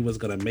 but then he was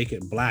going to make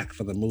it black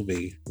for the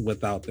movie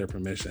without their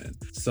permission.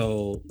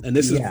 So, and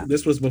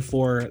this was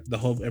before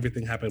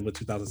everything happened with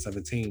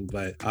 2017.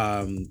 But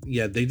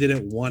they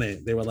didn't want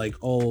it. They were like,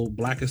 oh,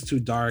 black is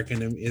too dark,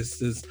 and it's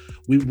just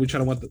we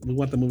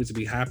want the movie to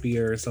be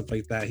happier and stuff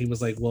like that. He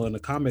was like, well, in the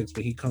comics,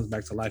 when he comes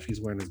back to life,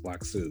 he's wearing his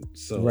black suit,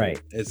 so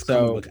it's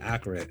comic book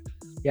accurate.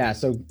 Yeah,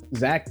 so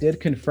Zack did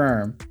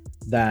confirm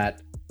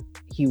that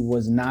he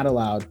was not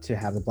allowed to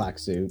have a black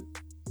suit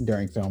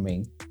during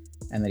filming,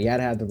 and that he had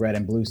to have the red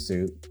and blue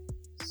suit.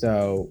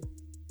 So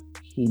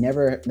they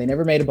never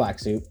made a black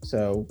suit.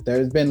 So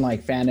there's been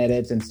like fan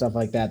edits and stuff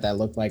like that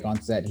looked like on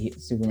set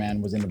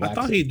Superman was in the black suit.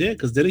 I thought he did,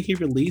 because didn't he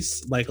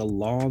release like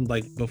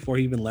before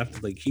he even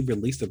left, like he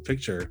released a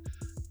picture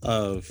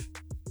of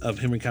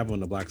Henry Cavill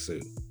in the black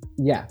suit?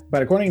 Yeah,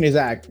 but according to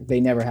Zack, they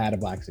never had a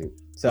black suit.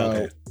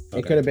 So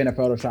it could have been a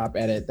Photoshop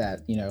edit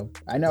that, you know,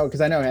 I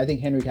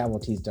think Henry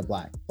Cavill teased a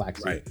black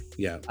suit. Right,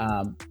 yeah.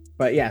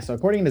 But yeah, so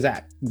according to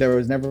Zack, there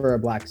was never a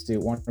black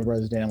suit. Warner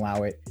Brothers didn't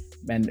allow it.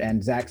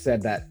 And Zack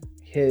said that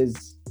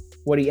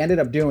what he ended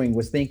up doing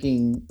was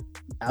thinking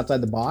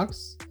outside the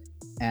box.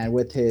 And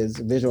with his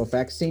visual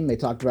effects team, they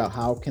talked about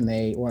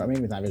maybe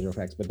it's not visual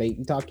effects, but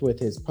he talked with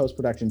his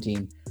post-production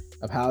team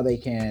of how they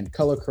can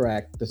color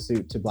correct the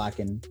suit to black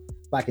and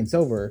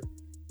silver.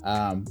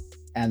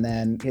 And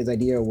then his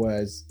idea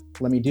was,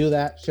 let me do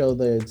that, show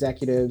the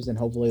executives, and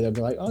hopefully they'll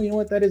be like, oh, you know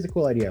what, that is a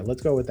cool idea.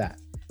 Let's go with that.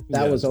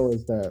 That was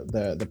always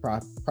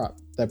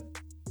the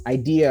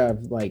idea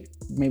of like,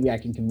 maybe I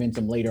can convince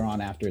them later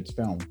on after it's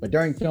filmed. But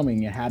during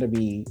filming, it had to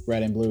be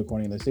red and blue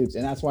according to the suits.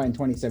 And that's why in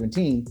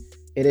 2017,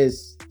 it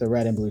is the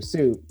red and blue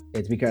suit.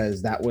 It's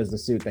because that was the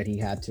suit that he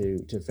had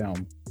to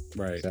film.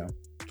 Right. So.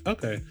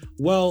 Okay.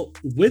 Well,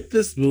 with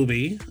this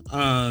movie,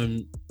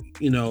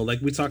 you know, like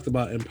we talked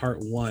about in part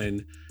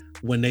one,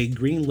 when they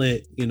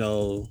greenlit, you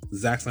know,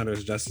 Zack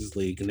Snyder's Justice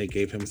League, and they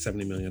gave him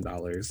 $70 million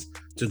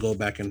to go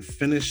back and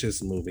finish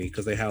his movie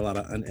because they had a lot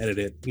of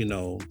unedited,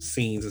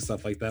 scenes and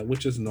stuff like that,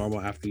 which is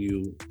normal after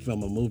you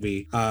film a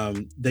movie.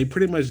 They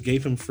pretty much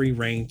gave him free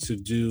reign to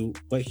do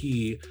what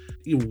he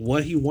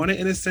wanted,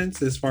 in a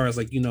sense, as far as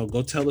like,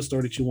 go tell the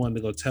story that you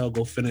wanted to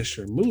go finish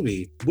your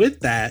movie. With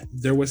that,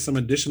 there was some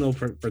additional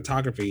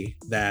photography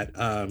that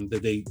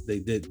they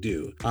did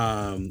do,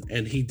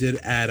 and he did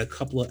add a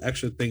couple of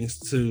extra things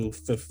to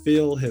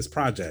fulfill his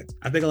project.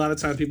 I think a lot of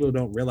times people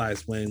don't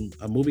realize when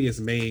a movie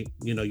is made,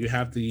 you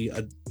have the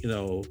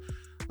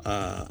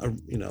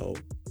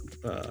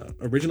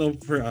original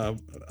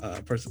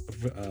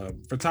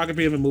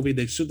photography of a movie.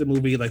 They shoot the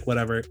movie, like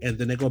whatever, and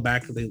then they go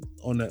back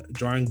on the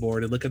drawing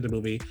board and look at the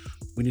movie.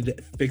 We need to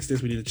fix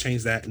this, we need to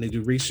change that, and they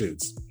do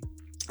reshoots.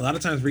 A lot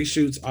of times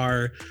reshoots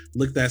are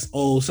looked at as,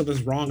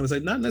 something's wrong, and it's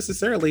like, not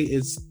necessarily.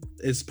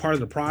 It's part of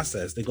the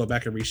process. They go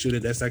back and reshoot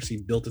it. That's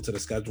actually built into the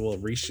schedule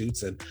of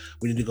reshoots, and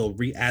we need to go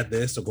re-add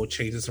this or go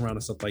change this around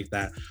and stuff like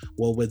that.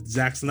 Well, with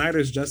Zack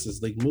Snyder's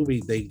Justice League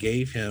movie, they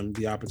gave him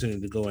the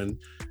opportunity to go and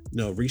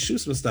reshoot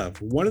some stuff.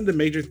 One of the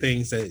major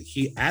things that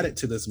he added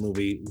to this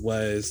movie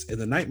was in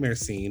the nightmare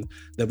scene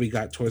that we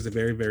got towards the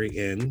very, very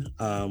end.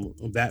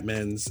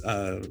 Batman's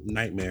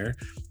nightmare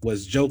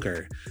was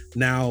Joker.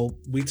 Now,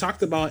 we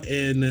talked about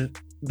in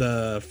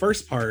the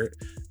first part,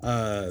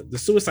 the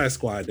Suicide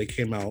Squad that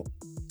came out,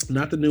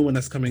 not the new one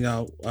that's coming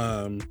out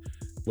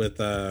with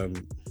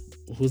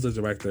who's the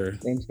director?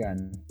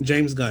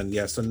 James Gunn.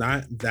 Yeah, so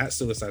not that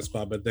Suicide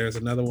Squad, but there's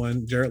another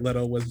one. Jared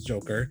Leto was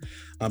Joker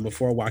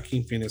before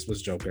Joaquin Phoenix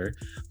was Joker,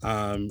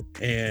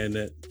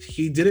 and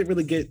he didn't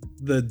really get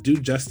the due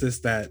justice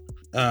that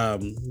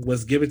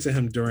was given to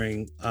him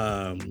during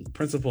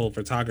principal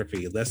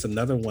photography. That's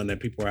another one that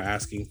people are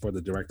asking for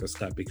the director's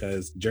cut,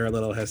 because Jared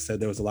Leto has said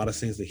there was a lot of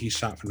scenes that he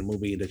shot from the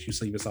movie that you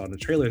even saw in the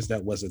trailers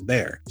that wasn't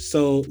there.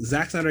 So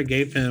Zack Snyder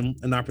gave him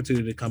an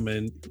opportunity to come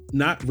in,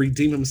 not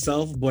redeem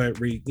himself, but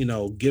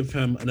give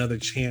him another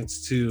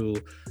chance to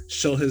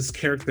show his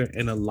character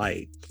in a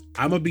light.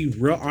 I'm gonna be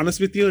real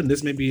honest with you, and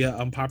this may be an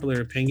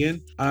unpopular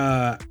opinion.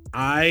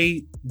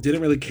 I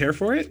didn't really care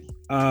for it.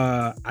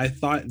 I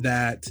thought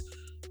that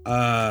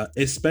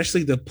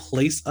especially the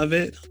place of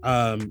it,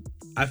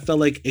 I felt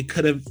like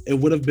it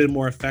would have been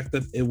more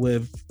effective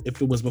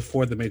if it was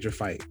before the major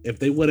fight. If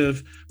they would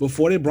have,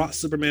 before they brought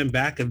Superman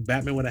back, if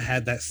Batman would have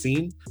had that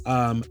scene,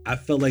 I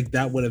felt like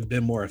that would have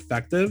been more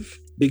effective,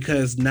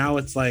 because now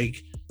it's like,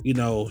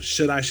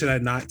 should I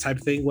not type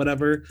thing,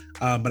 whatever.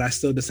 But I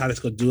still decided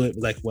to go do it,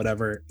 like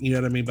whatever, you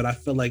know what I mean? But I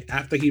feel like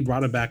after he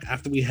brought it back,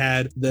 after we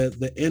had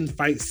the end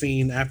fight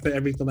scene, after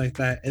everything like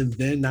that, and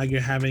then now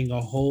you're having a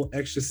whole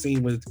extra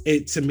scene with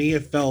it, to me,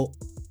 it felt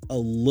a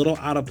little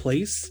out of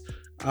place.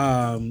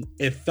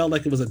 It felt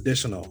like it was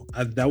additional.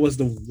 That was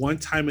the one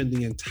time in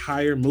the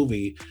entire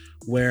movie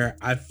where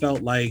I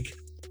felt like,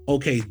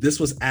 okay, this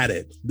was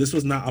added. This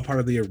was not a part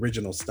of the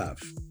original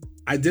stuff.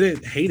 I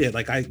didn't hate it.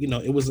 Like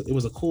it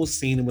was a cool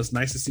scene. It was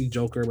nice to see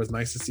Joker. It was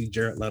nice to see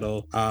Jared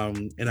Leto.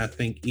 And I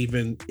think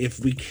even if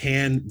we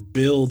can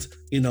build,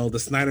 the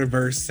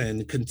Snyderverse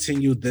and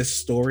continue this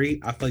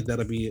story, I feel like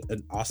that'll be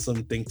an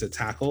awesome thing to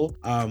tackle.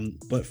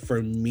 But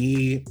for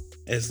me,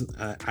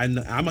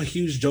 I'm a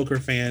huge Joker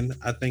fan.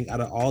 I think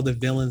out of all the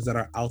villains that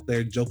are out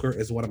there, Joker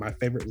is one of my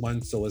favorite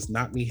ones. So it's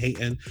not me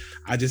hating.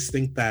 I just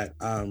think that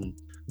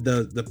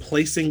the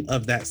placing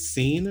of that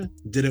scene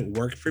didn't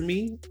work for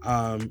me.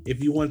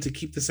 If you want to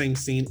keep the same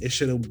scene, it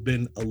should have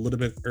been a little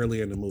bit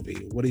earlier in the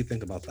movie. What do you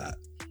think about that?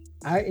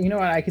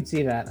 I could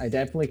see that. I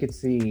definitely could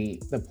see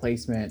the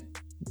placement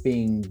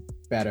being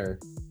better,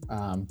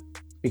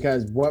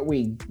 because what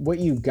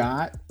you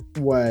got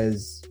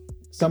was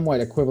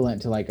somewhat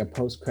equivalent to like a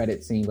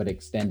post-credit scene, but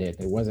extended.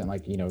 It wasn't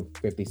like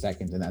 50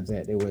 seconds and that's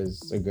it. It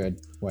was a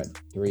good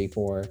 3,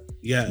 4.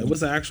 Yeah, it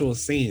was an actual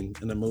scene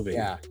in the movie.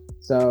 Yeah.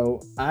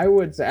 So I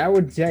would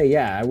say,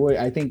 yeah,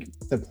 I think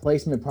the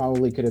placement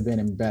probably could have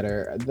been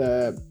better.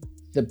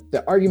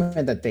 The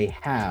argument that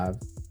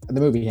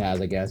the movie has,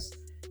 I guess,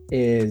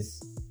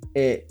 is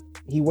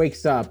he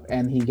wakes up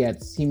and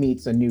he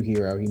meets a new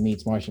hero. He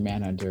meets Martian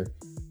Manhunter.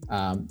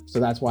 So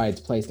that's why it's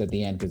placed at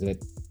the end, because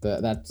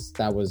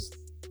that was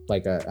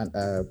like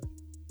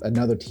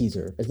another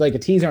teaser. It's like a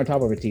teaser on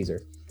top of a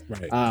teaser.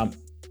 Right.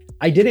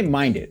 I didn't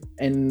mind it,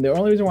 and the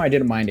only reason why I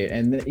didn't mind it,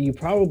 and you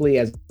probably,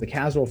 as the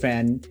casual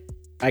fan,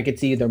 I could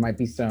see there might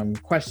be some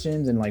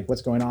questions and like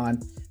what's going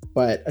on,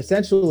 but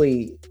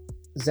essentially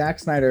Zack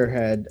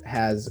Snyder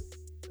has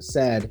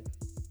said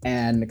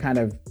and kind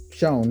of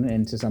shown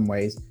into some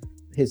ways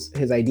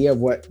his idea of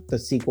what the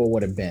sequel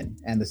would have been.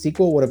 And the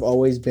sequel would have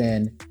always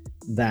been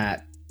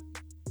that,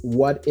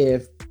 what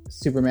if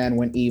Superman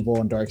went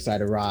evil and Darkseid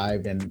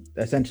arrived, and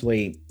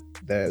essentially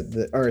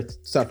the Earth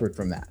suffered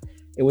from that.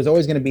 It was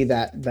always going to be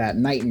that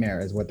nightmare,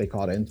 is what they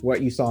called it. It's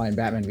what you saw in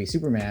Batman v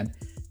Superman,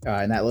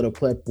 in that little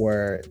clip,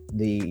 where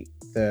the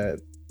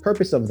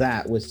purpose of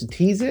that was to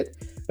tease it,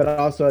 but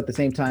also at the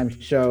same time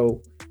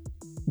show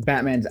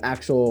Batman's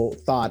actual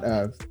thought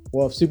of,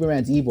 well, if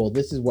Superman's evil,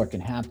 this is what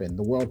can happen.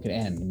 The world can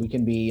end. We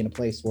can be in a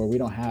place where we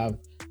don't have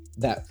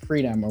that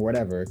freedom or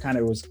whatever.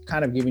 It was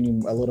kind of giving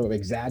you a little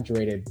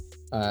exaggerated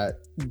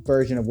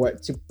version of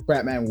what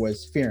Batman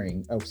was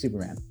fearing of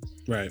Superman.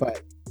 Right.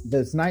 But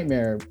this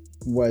nightmare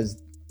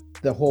was,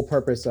 the whole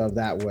purpose of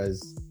that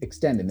was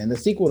extended. And the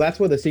sequel, that's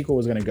where the sequel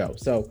was going to go.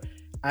 So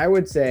I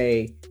would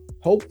say,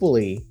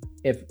 hopefully,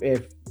 if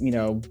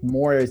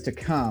more is to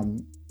come,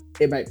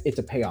 it's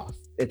a payoff.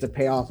 It's a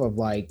payoff of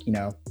like,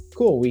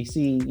 cool, we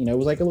see, it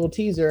was like a little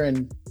teaser,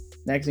 and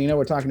next thing you know,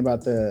 we're talking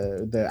about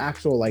the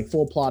actual like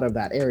full plot of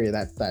that area,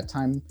 that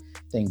time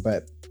thing.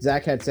 But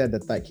Zack had said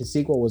that like his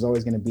sequel was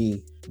always going to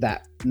be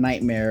that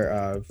nightmare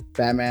of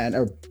Batman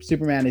or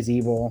Superman is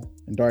evil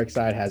and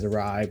Darkseid has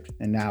arrived,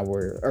 and now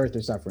Earth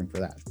is suffering for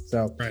that.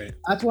 So right.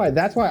 that's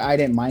why I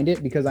didn't mind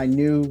it, because I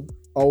knew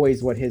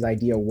always what his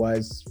idea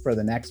was for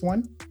the next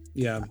one.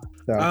 Yeah.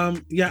 So. I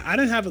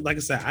didn't have, like I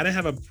said, I didn't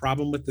have a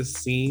problem with the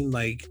scene.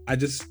 Like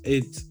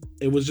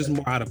it was just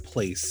more out of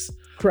place.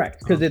 Correct,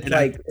 because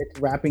it's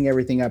wrapping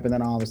everything up, and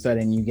then all of a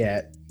sudden you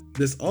get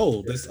this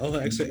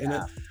extra. Yeah.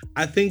 And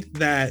I think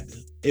that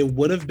it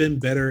would have been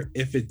better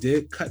if it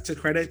did cut to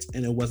credits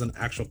and it was an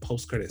actual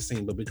post-credit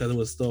scene, but because it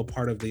was still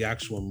part of the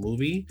actual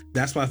movie,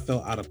 that's why I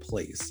felt out of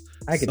place.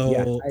 I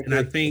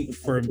think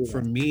for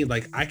me,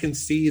 like, I can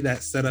see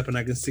that setup and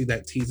I can see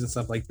that tease and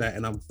stuff like that,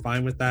 and I'm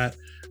fine with that.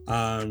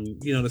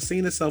 The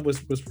scene itself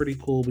was pretty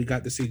cool. We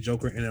got to see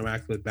Joker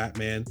interact with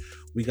Batman.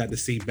 We got to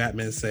see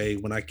Batman say,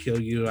 "When I kill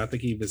you," I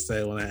think he even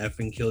said, "When I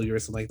effing kill you," or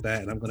something like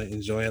that, and I'm gonna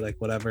enjoy it, like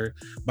whatever.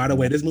 By the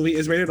way, this movie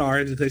is rated R,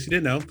 in case you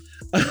didn't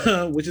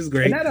know, which is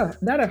great.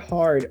 Not a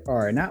hard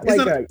R, not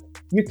like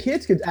your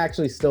kids could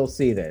actually still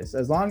see this,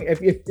 as long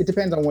if it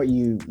depends on what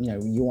you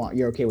want.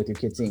 You're okay with your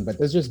kids seeing, but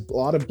there's just a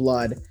lot of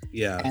blood,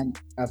 and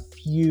a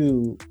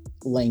few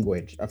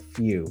language, but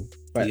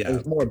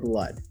there's more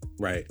blood,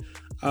 right?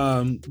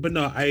 But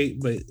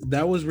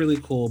that was really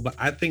cool. But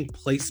I think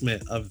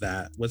placement of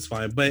that was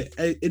fine. But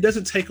it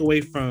doesn't take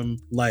away from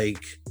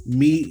like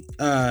me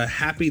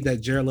happy that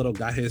Jared Leto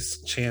got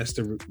his chance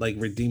to like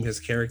redeem his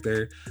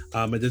character.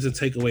 It doesn't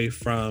take away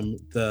from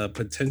the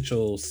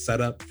potential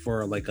setup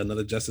for like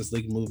another Justice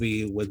League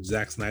movie with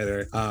Zack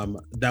Snyder.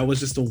 That was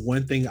just the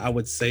one thing I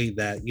would say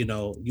that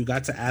you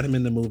got to add him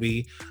in the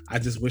movie. I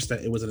just wish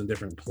that it was in a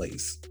different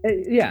place.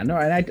 And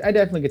I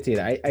definitely could see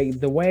that.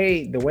 The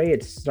way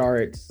it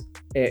starts.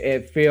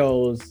 It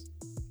feels,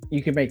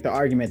 you can make the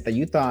argument that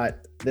you thought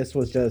this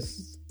was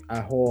just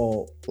a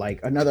whole,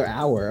 like, another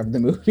hour of the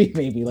movie,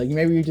 maybe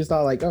you just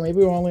thought like, oh, maybe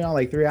we're only on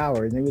like 3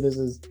 hours, maybe this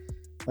is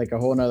like a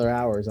whole another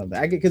hour or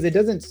something, because it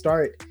doesn't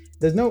start,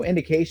 there's no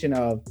indication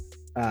of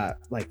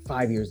like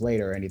 5 years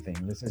later or anything.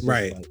 This is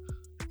right,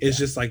 it's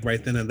just like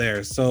right then and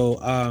there. So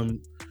and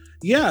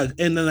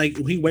then like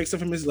he wakes up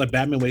from his, like,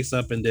 Batman wakes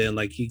up, and then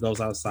like he goes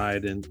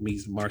outside and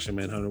meets Martian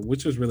Manhunter,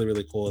 which was really,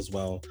 really cool as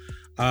well.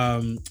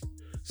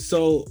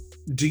 So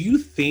do you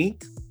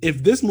think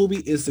if this movie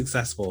is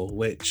successful,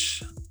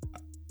 which,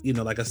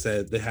 like I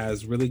said, it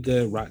has really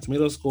good Rotten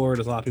Tomatoes score,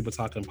 there's a lot of people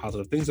talking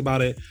positive things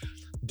about it,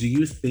 do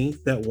you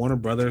think that Warner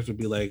Brothers would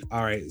be like,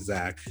 all right,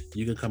 Zack,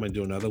 you can come and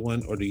do another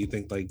one? Or do you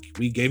think like,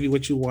 we gave you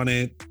what you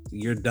wanted,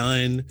 you're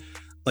done?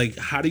 Like,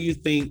 how do you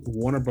think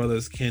Warner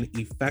Brothers can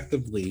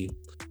effectively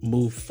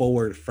move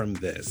forward from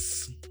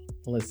this?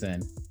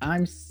 Listen,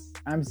 I'm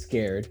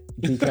scared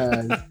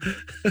because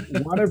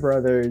Warner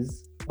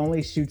Brothers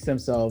only shoots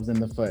themselves in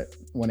the foot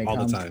when it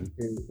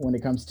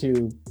comes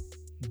to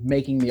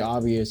making the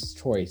obvious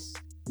choice.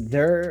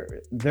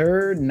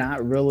 They're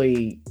not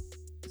really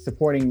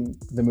supporting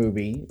the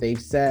movie.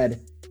 They've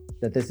said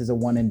that this is a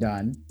one and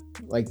done.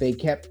 Like, they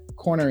kept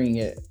cornering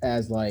it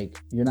as like,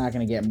 you're not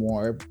going to get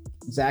more.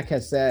 Zack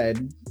has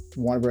said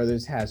Warner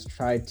Brothers has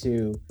tried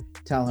to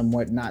tell him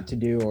what not to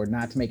do or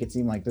not to make it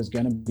seem like there's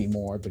going to be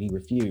more, but he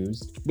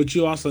refused. But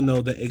you also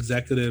know that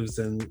executives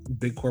and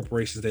big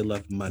corporations, they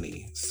love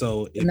money.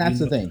 So that's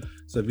the thing.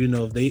 So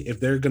if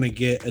they're going to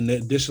get an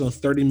additional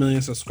 30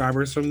 million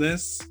subscribers from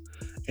this,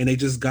 and they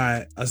just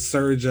got a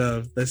surge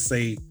of, let's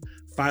say,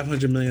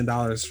 $500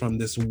 million from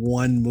this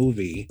one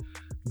movie,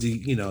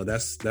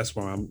 that's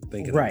where I'm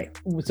thinking. Right.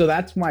 So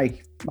that's my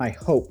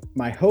hope.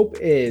 My hope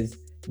is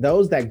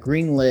those that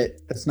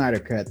greenlit the Snyder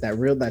Cut,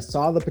 that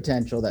saw the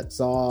potential, that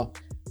saw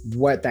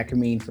what that could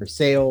mean for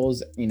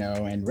sales,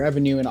 and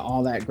revenue and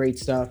all that great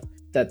stuff,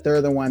 that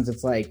they're the ones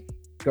that's like,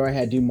 go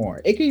ahead, do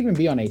more. It could even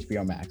be on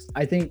HBO Max.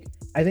 I think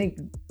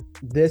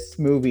this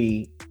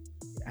movie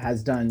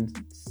has done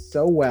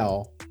so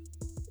well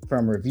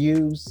from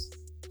reviews.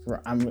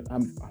 I'm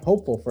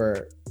hopeful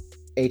for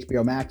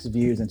HBO Max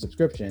views and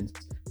subscriptions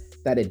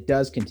that it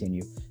does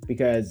continue,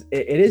 because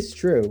it is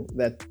true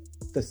that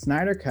the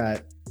Snyder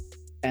Cut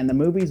and the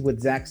movies with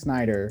Zack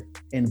Snyder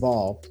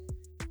involved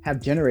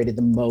have generated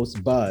the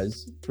most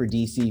buzz for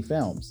DC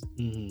films.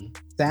 Mm-hmm.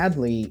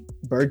 Sadly,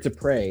 Birds of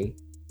Prey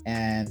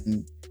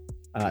and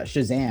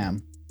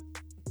Shazam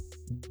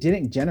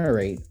didn't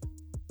generate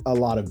a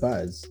lot of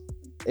buzz.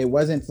 It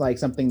wasn't like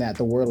something that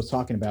the world was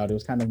talking about. It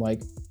was kind of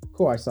like,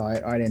 cool, I saw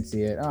it, I didn't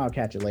see it, I'll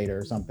catch it later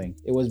or something.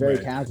 It was very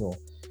casual.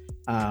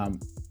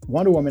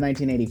 Wonder Woman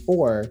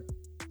 1984,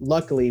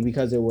 luckily,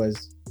 because it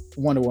was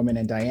Wonder Woman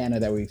and Diana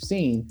that we've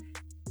seen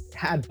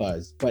had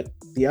buzz, but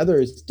the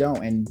others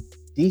don't. And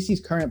DC's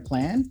current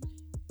plan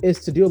is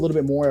to do a little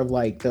bit more of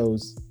like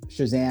those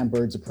Shazam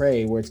Birds of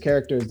Prey, where it's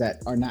characters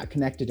that are not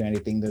connected to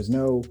anything. There's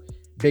no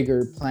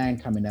bigger plan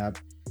coming up.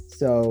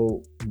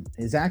 So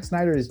Zack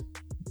Snyder's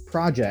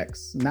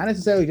projects, not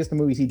necessarily just the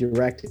movies he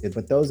directed,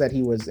 but those that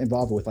he was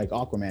involved with, like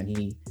Aquaman,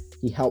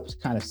 he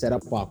helped kind of set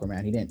up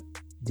Aquaman. He didn't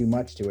do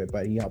much to it,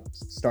 but he helped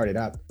start it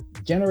up,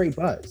 generate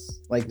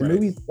buzz. Like the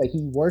movies that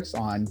he works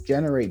on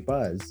generate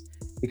buzz,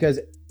 because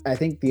I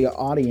think the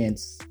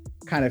audience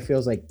kind of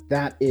feels like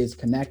that is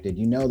connected.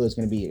 You know, there's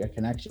going to be a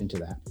connection to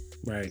that.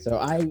 Right. So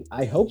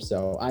I hope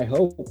so. I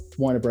hope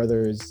Warner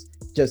Brothers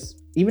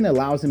just even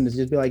allows him to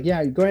just be like,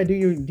 yeah, go ahead,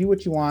 do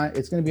what you want.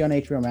 It's going to be on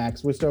HBO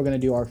Max. We're still going to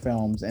do our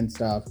films and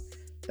stuff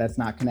that's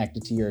not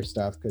connected to your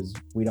stuff because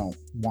we don't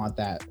want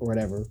that or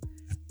whatever.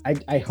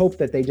 I hope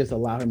that they just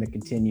allow him to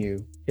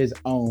continue his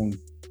own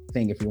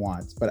thing if he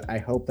wants, but I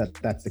hope that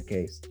that's the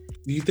case.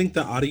 Do you think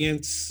the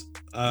audience,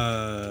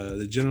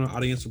 the general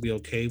audience, will be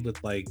okay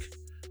with like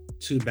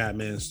 2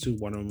 Batmans, 2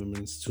 Wonder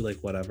Womans, 2 like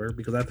whatever?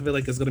 Because I feel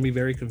like it's going to be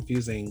very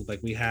confusing. Like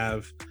we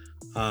have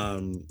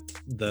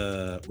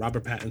the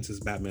Robert Pattinson's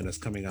Batman is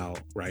coming out,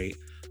 right?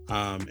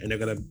 And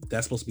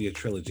that's supposed to be a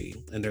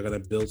trilogy, and they're gonna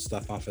build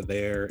stuff off of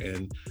there,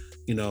 and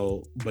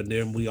but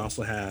then we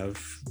also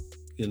have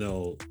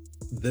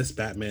this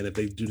Batman, if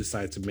they do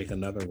decide to make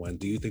another one.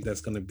 Do you think that's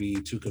going to be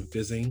too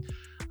confusing?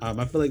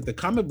 I feel like the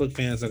comic book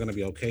fans are going to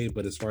be okay,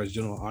 but as far as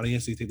general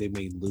audience, do you think they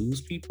may lose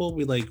people?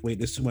 We like, wait,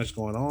 there's too much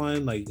going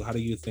on. Like, how do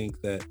you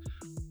think that?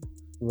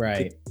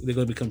 Right, they're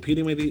going to be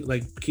competing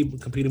with keep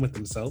competing with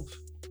themselves?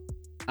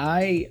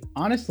 I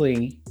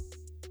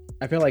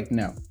feel like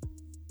no,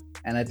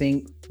 and I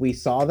think we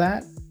saw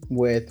that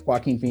with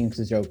Joaquin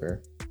Phoenix's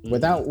Joker.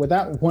 Mm-hmm.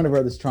 Without Warner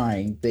Brothers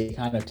trying, they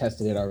kind of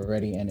tested it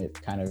already, and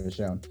it kind of was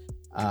shown.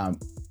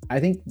 I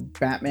think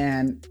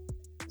Batman,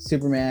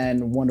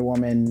 Superman, Wonder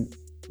Woman,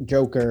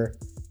 Joker,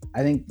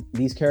 I think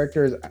these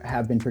characters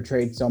have been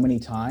portrayed so many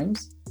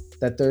times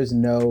that there's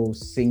no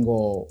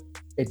single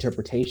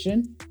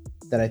interpretation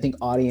that I think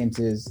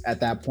audiences at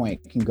that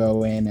point can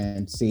go in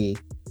and see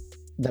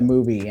the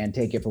movie and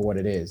take it for what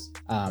it is.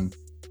 I'm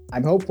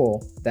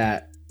hopeful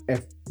that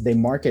if they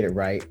market it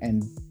right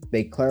and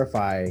they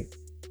clarify,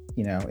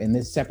 in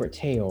this separate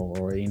tale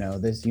or,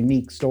 this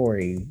unique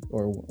story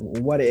or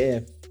what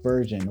if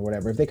version or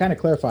whatever, if they kind of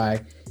clarify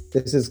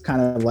this is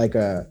kind of like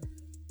a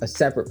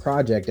separate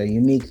project, a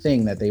unique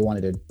thing that they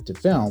wanted to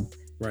film,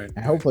 right?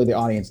 And hopefully the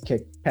audience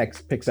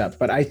picks up.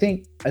 But I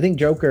think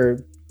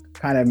Joker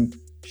kind of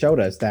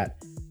showed us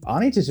that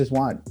audiences just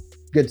want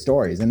good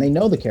stories, and they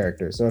know the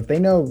characters. So if they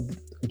know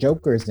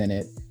Joker's in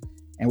it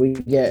and we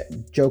get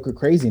Joker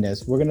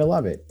craziness, we're gonna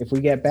love it. If we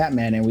get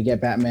Batman and we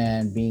get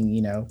Batman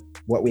being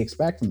what we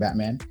expect from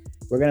Batman,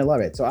 we're gonna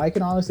love it. So I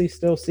can honestly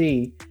still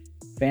see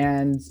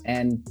fans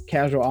and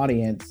casual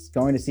audience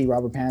going to see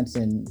Robert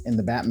Pattinson in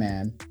the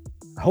Batman.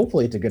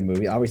 Hopefully it's a good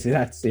movie. Obviously,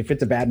 if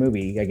it's a bad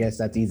movie, I guess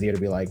that's easier to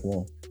be like,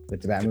 well, if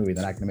it's a bad movie,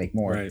 they're not going to make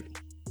more. Right.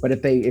 But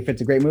if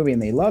it's a great movie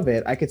and they love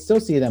it, I could still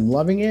see them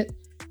loving it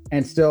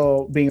and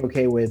still being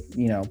okay with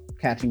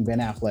catching Ben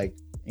Affleck,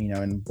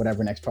 in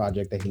whatever next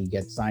project that he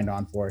gets signed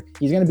on for.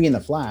 He's going to be in The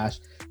Flash.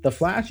 The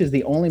Flash is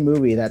the only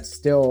movie that's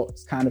still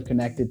kind of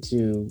connected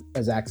to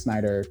a Zack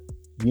Snyder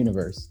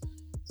universe.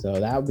 So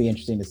that would be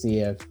interesting to see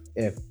if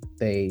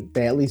they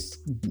at least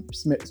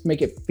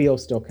make it feel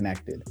still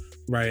connected.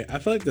 Right. I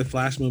feel like the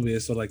Flash movie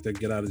is sort of like their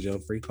get out of jail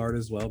free card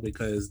as well,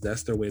 because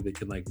that's their way they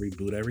can like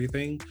reboot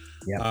everything.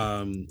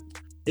 Yeah.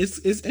 It's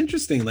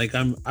interesting. Like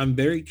I'm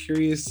very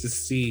curious to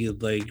see,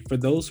 like, for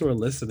those who are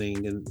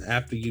listening, and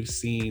after you've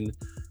seen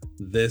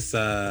this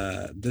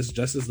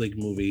Justice League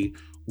movie,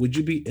 would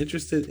you be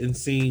interested in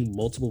seeing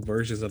multiple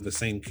versions of the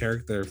same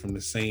character from the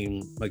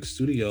same like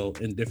studio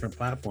in different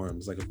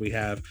platforms? Like if we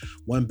have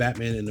one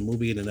Batman in the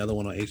movie and another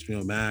one on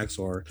HBO Max,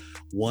 or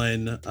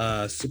one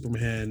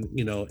Superman,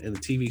 in the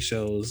TV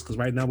shows, because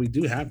right now we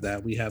do have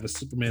that. We have a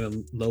Superman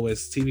and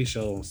Lois TV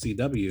show on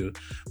CW,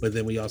 but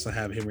then we also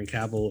have Henry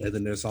Cavill, and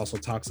then there's also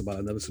talks about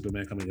another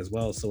Superman coming as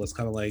well. So it's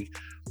kind of like,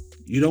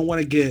 you don't want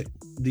to get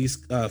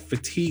these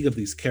fatigue of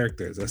these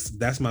characters.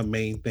 That's my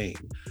main thing.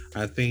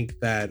 I think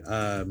that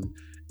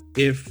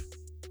if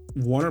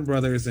Warner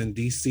Brothers and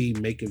DC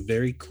make it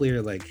very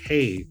clear, like,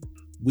 hey,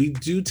 we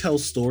do tell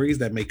stories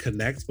that may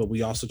connect, but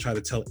we also try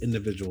to tell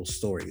individual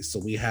stories. So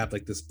we have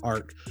like this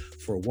arc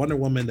for Wonder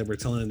Woman that we're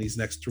telling in these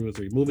next 2 or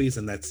 3 movies,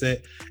 and that's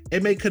it.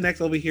 It may connect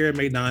over here, it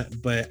may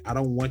not, but I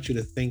don't want you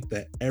to think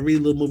that every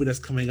little movie that's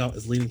coming out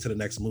is leading to the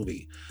next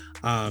movie.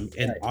 And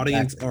right,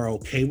 audience are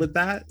okay with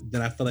that,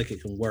 then I feel like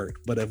it can work.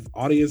 But if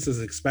audience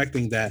is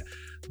expecting that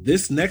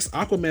this next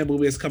Aquaman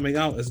movie is coming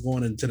out, is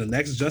going into the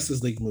next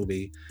Justice League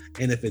movie,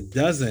 and if it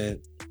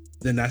doesn't,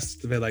 then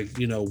that's like,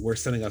 we're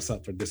setting us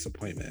up for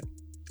disappointment.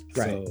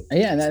 Right. So,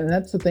 yeah, and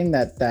that's the thing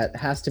that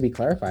has to be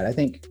clarified. I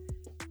think,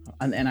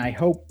 and I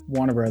hope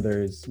Warner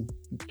Brothers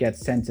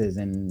gets senses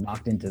and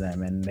knocked into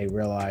them, and they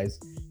realize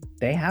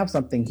they have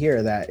something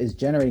here that is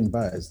generating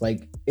buzz.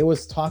 Like it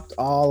was talked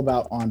all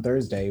about on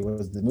Thursday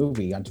was the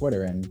movie on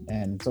Twitter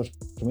and social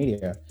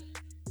media,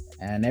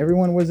 and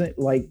everyone wasn't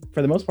like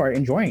for the most part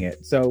enjoying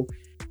it. So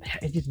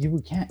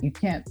you can't.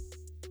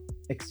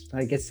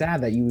 Like it's sad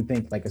that you would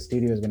think like a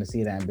studio is going to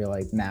see that and be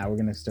like, nah, we're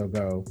going to still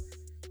go.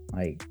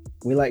 Like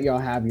we let y'all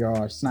have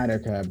your Snyder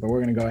cut, but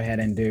we're going to go ahead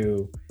and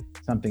do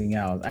something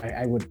else.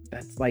 I would.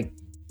 That's like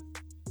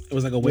it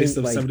was like a waste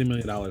of $70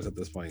 million at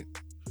this point.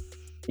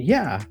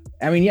 Yeah.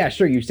 I mean, yeah,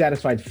 sure. You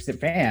satisfied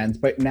fans,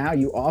 but now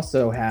you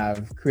also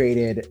have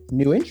created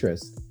new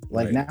interest.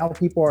 Like right. Now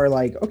people are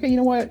like, okay, you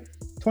know what?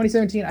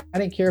 2017, I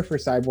didn't care for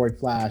Cyborg,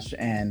 Flash,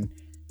 and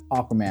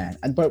Aquaman,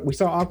 but we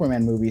saw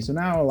Aquaman movie, so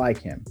now I like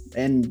him.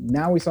 And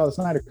now we saw the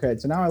Snyder cut,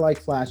 so now I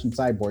like Flash and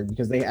Cyborg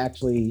because they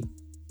actually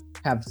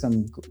have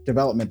some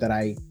development that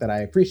I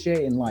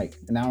appreciate and like.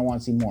 And now I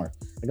want to see more.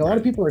 Like a lot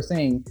of people are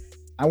saying,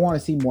 I want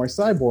to see more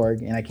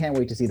Cyborg, and I can't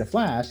wait to see the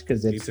Flash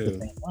because it's the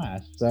same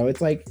Flash. So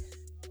it's like.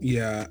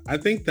 Yeah, I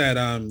think that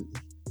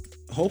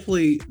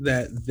hopefully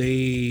that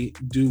they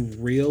do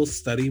real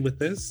study with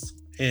this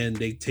and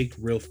they take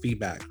real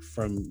feedback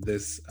from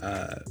this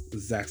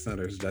Zack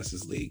Snyder's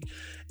Justice League.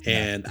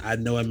 And I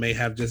know it may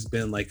have just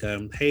been like,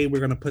 hey, we're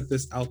going to put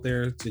this out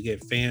there to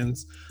get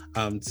fans,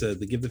 to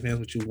give the fans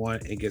what you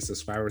want and get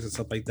subscribers and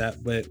stuff like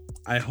that. But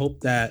I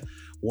hope that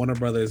Warner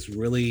Brothers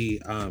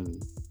really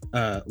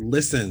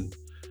listen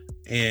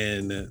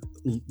and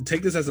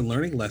take this as a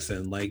learning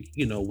lesson. Like,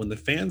 you know, when the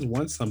fans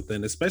want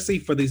something, especially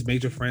for these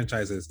major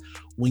franchises,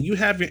 when you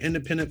have your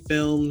independent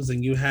films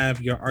and you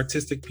have your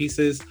artistic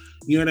pieces,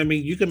 you know what I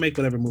mean? You can make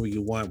whatever movie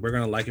you want. We're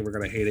going to like it. We're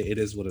going to hate it. It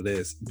is what it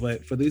is.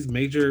 But for these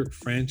major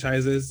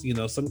franchises, you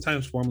know,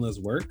 sometimes formulas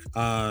work,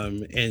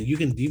 and you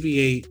can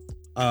deviate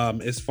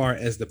as far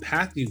as the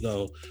path you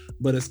go,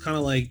 but it's kind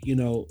of like, you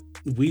know,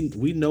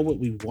 we know what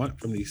we want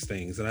from these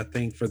things. And I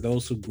think for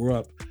those who grew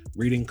up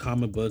reading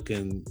comic book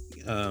and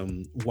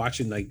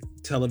watching like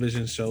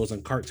television shows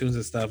and cartoons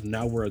and stuff,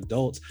 now we're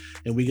adults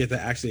and we get to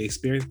actually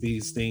experience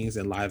these things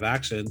in live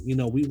action. You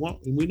know, we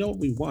know what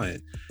we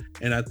want.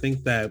 And I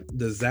think that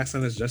the Zack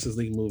Snyder's Justice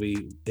League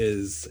movie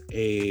is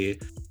a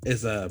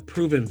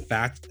proven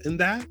fact in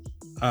that.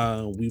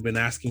 We've been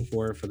asking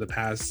for it for the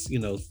past,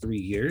 3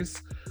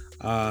 years.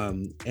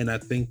 And I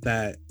think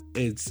that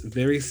it's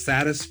very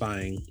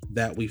satisfying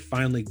that we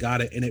finally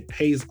got it and it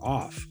pays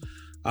off.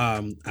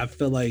 I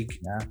feel like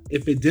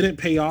if it didn't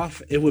pay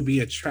off, it would be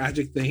a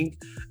tragic thing.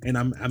 And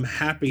I'm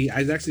happy.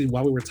 I actually,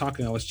 while we were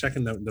talking, I was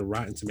checking the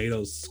Rotten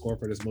Tomatoes score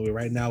for this movie.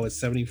 Right now it's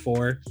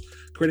 74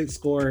 critic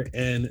score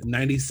and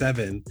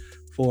 97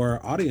 for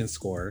audience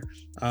score,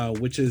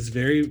 which is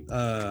very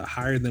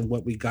higher than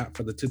what we got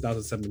for the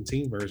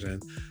 2017 version.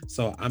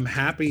 So I'm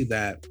happy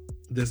that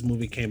this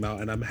movie came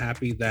out, and I'm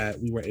happy that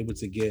we were able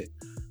to get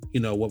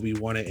what we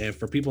wanted. And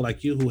for people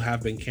like you who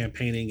have been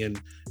campaigning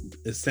and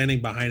standing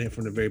behind it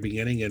from the very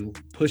beginning and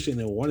pushing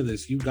and wanted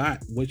this, you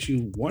got what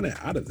you wanted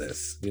out of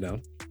this.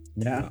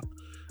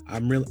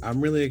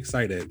 I'm really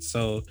excited.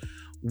 So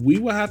we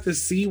will have to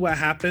see what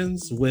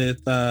happens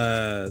with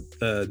the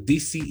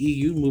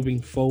DCEU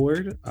moving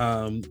forward.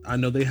 I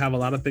know they have a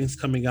lot of things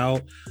coming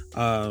out.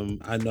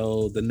 I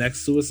know the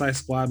next Suicide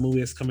Squad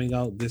movie is coming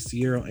out this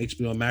year on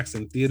HBO Max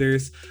in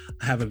theaters.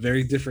 Have a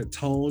very different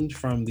tone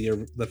from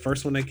the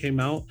first one that came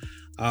out.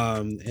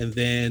 And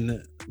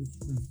then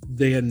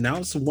they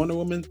announced Wonder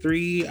Woman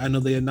 3. I know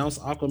they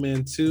announced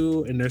Aquaman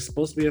 2, and there's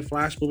supposed to be a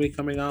Flash movie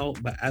coming out.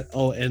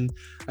 And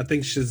I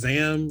think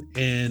Shazam,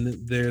 and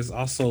there's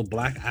also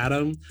Black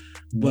Adam.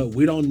 But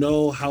we don't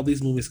know how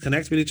these movies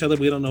connect with each other.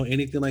 We don't know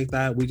anything like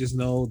that. We just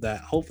know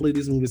that hopefully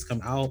these movies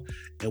come out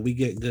and we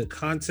get good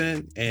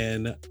content.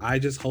 And I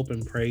just hope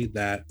and pray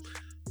that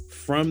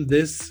from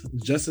this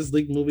Justice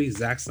League movie,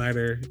 Zack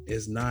Snyder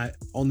is not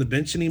on the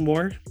bench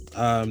anymore.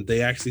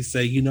 They actually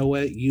say, you know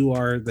what, you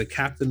are the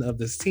captain of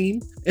this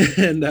team,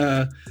 and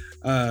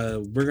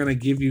we're gonna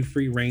give you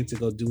free reign to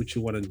go do what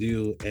you want to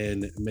do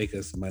and make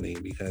us money,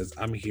 because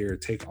I'm here.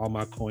 Take all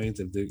my coins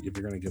if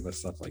you're gonna give us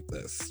stuff like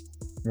this.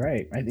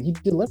 Right. I think he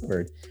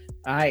delivered.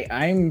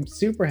 I'm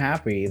super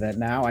happy that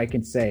now I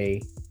can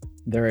say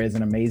there is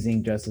an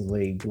amazing Justice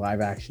League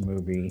live action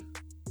movie.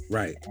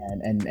 Right.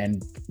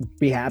 And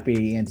be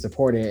happy and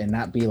support it and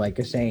not be like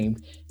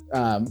ashamed.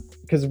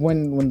 Because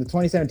when the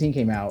 2017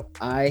 came out,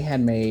 I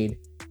had made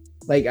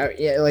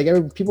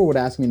people would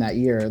ask me that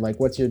year, like,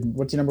 what's your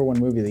number one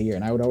movie of the year?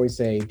 And I would always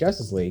say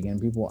Justice League.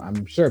 And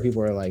I'm sure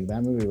people were like,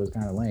 that movie was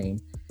kind of lame.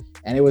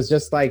 And it was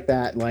just like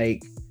that,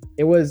 like,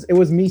 it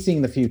was me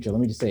seeing the future.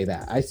 Let me just say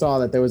that. I saw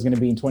that there was going to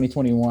be in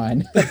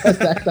 2021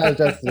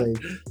 Justice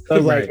League. So I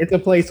was like, it's a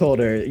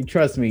placeholder.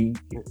 Trust me.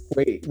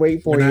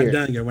 Wait 4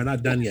 years. We're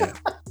not done yet.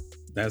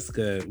 That's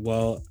good.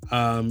 Well,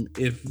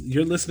 if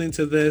you're listening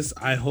to this,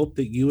 I hope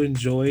that you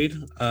enjoyed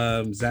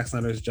Zack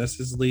Snyder's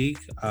Justice League.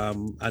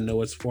 I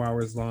know it's 4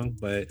 hours long,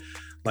 but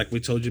like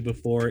we told you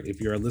before, if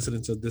you're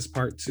listening to this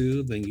part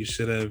 2, then you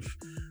should have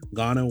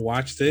gone and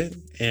watched it.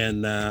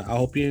 And I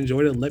hope you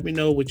enjoyed it. Let me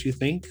know what you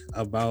think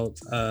about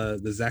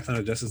the Zack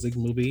Snyder Justice League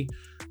movie.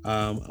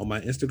 on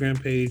my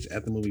Instagram page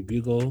at the Movie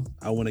Bugle.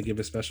 I want to give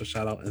a special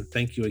shout out and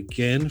thank you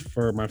again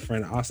for my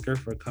friend Oscar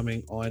for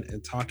coming on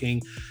and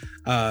talking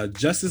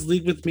Justice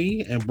League with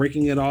me and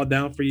breaking it all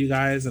down for you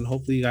guys. And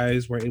hopefully you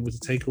guys were able to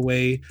take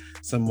away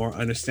some more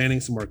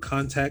understanding, some more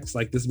context,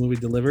 like this movie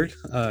delivered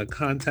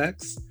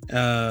context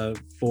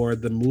for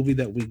the movie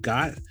that we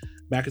got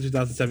back in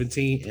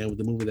 2017 and with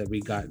the movie that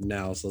we got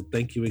now. So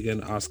thank you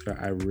again, Oscar.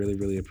 I really,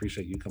 really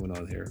appreciate you coming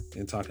on here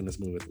and talking this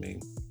movie with me.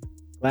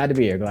 Glad to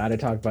be here. Glad to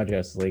talk about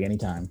Justice League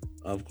anytime.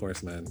 Of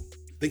course, man.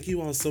 Thank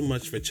you all so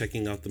much for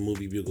checking out the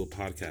Movie Bugle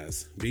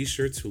podcast. Be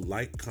sure to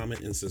like,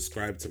 comment, and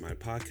subscribe to my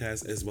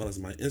podcast as well as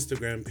my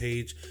Instagram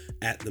page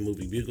at the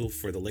Movie Bugle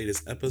for the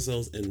latest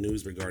episodes and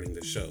news regarding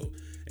the show.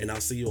 And I'll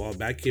see you all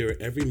back here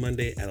every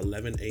Monday at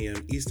 11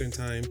 a.m. Eastern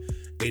Time,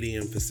 8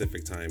 a.m.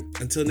 Pacific Time.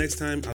 Until next time,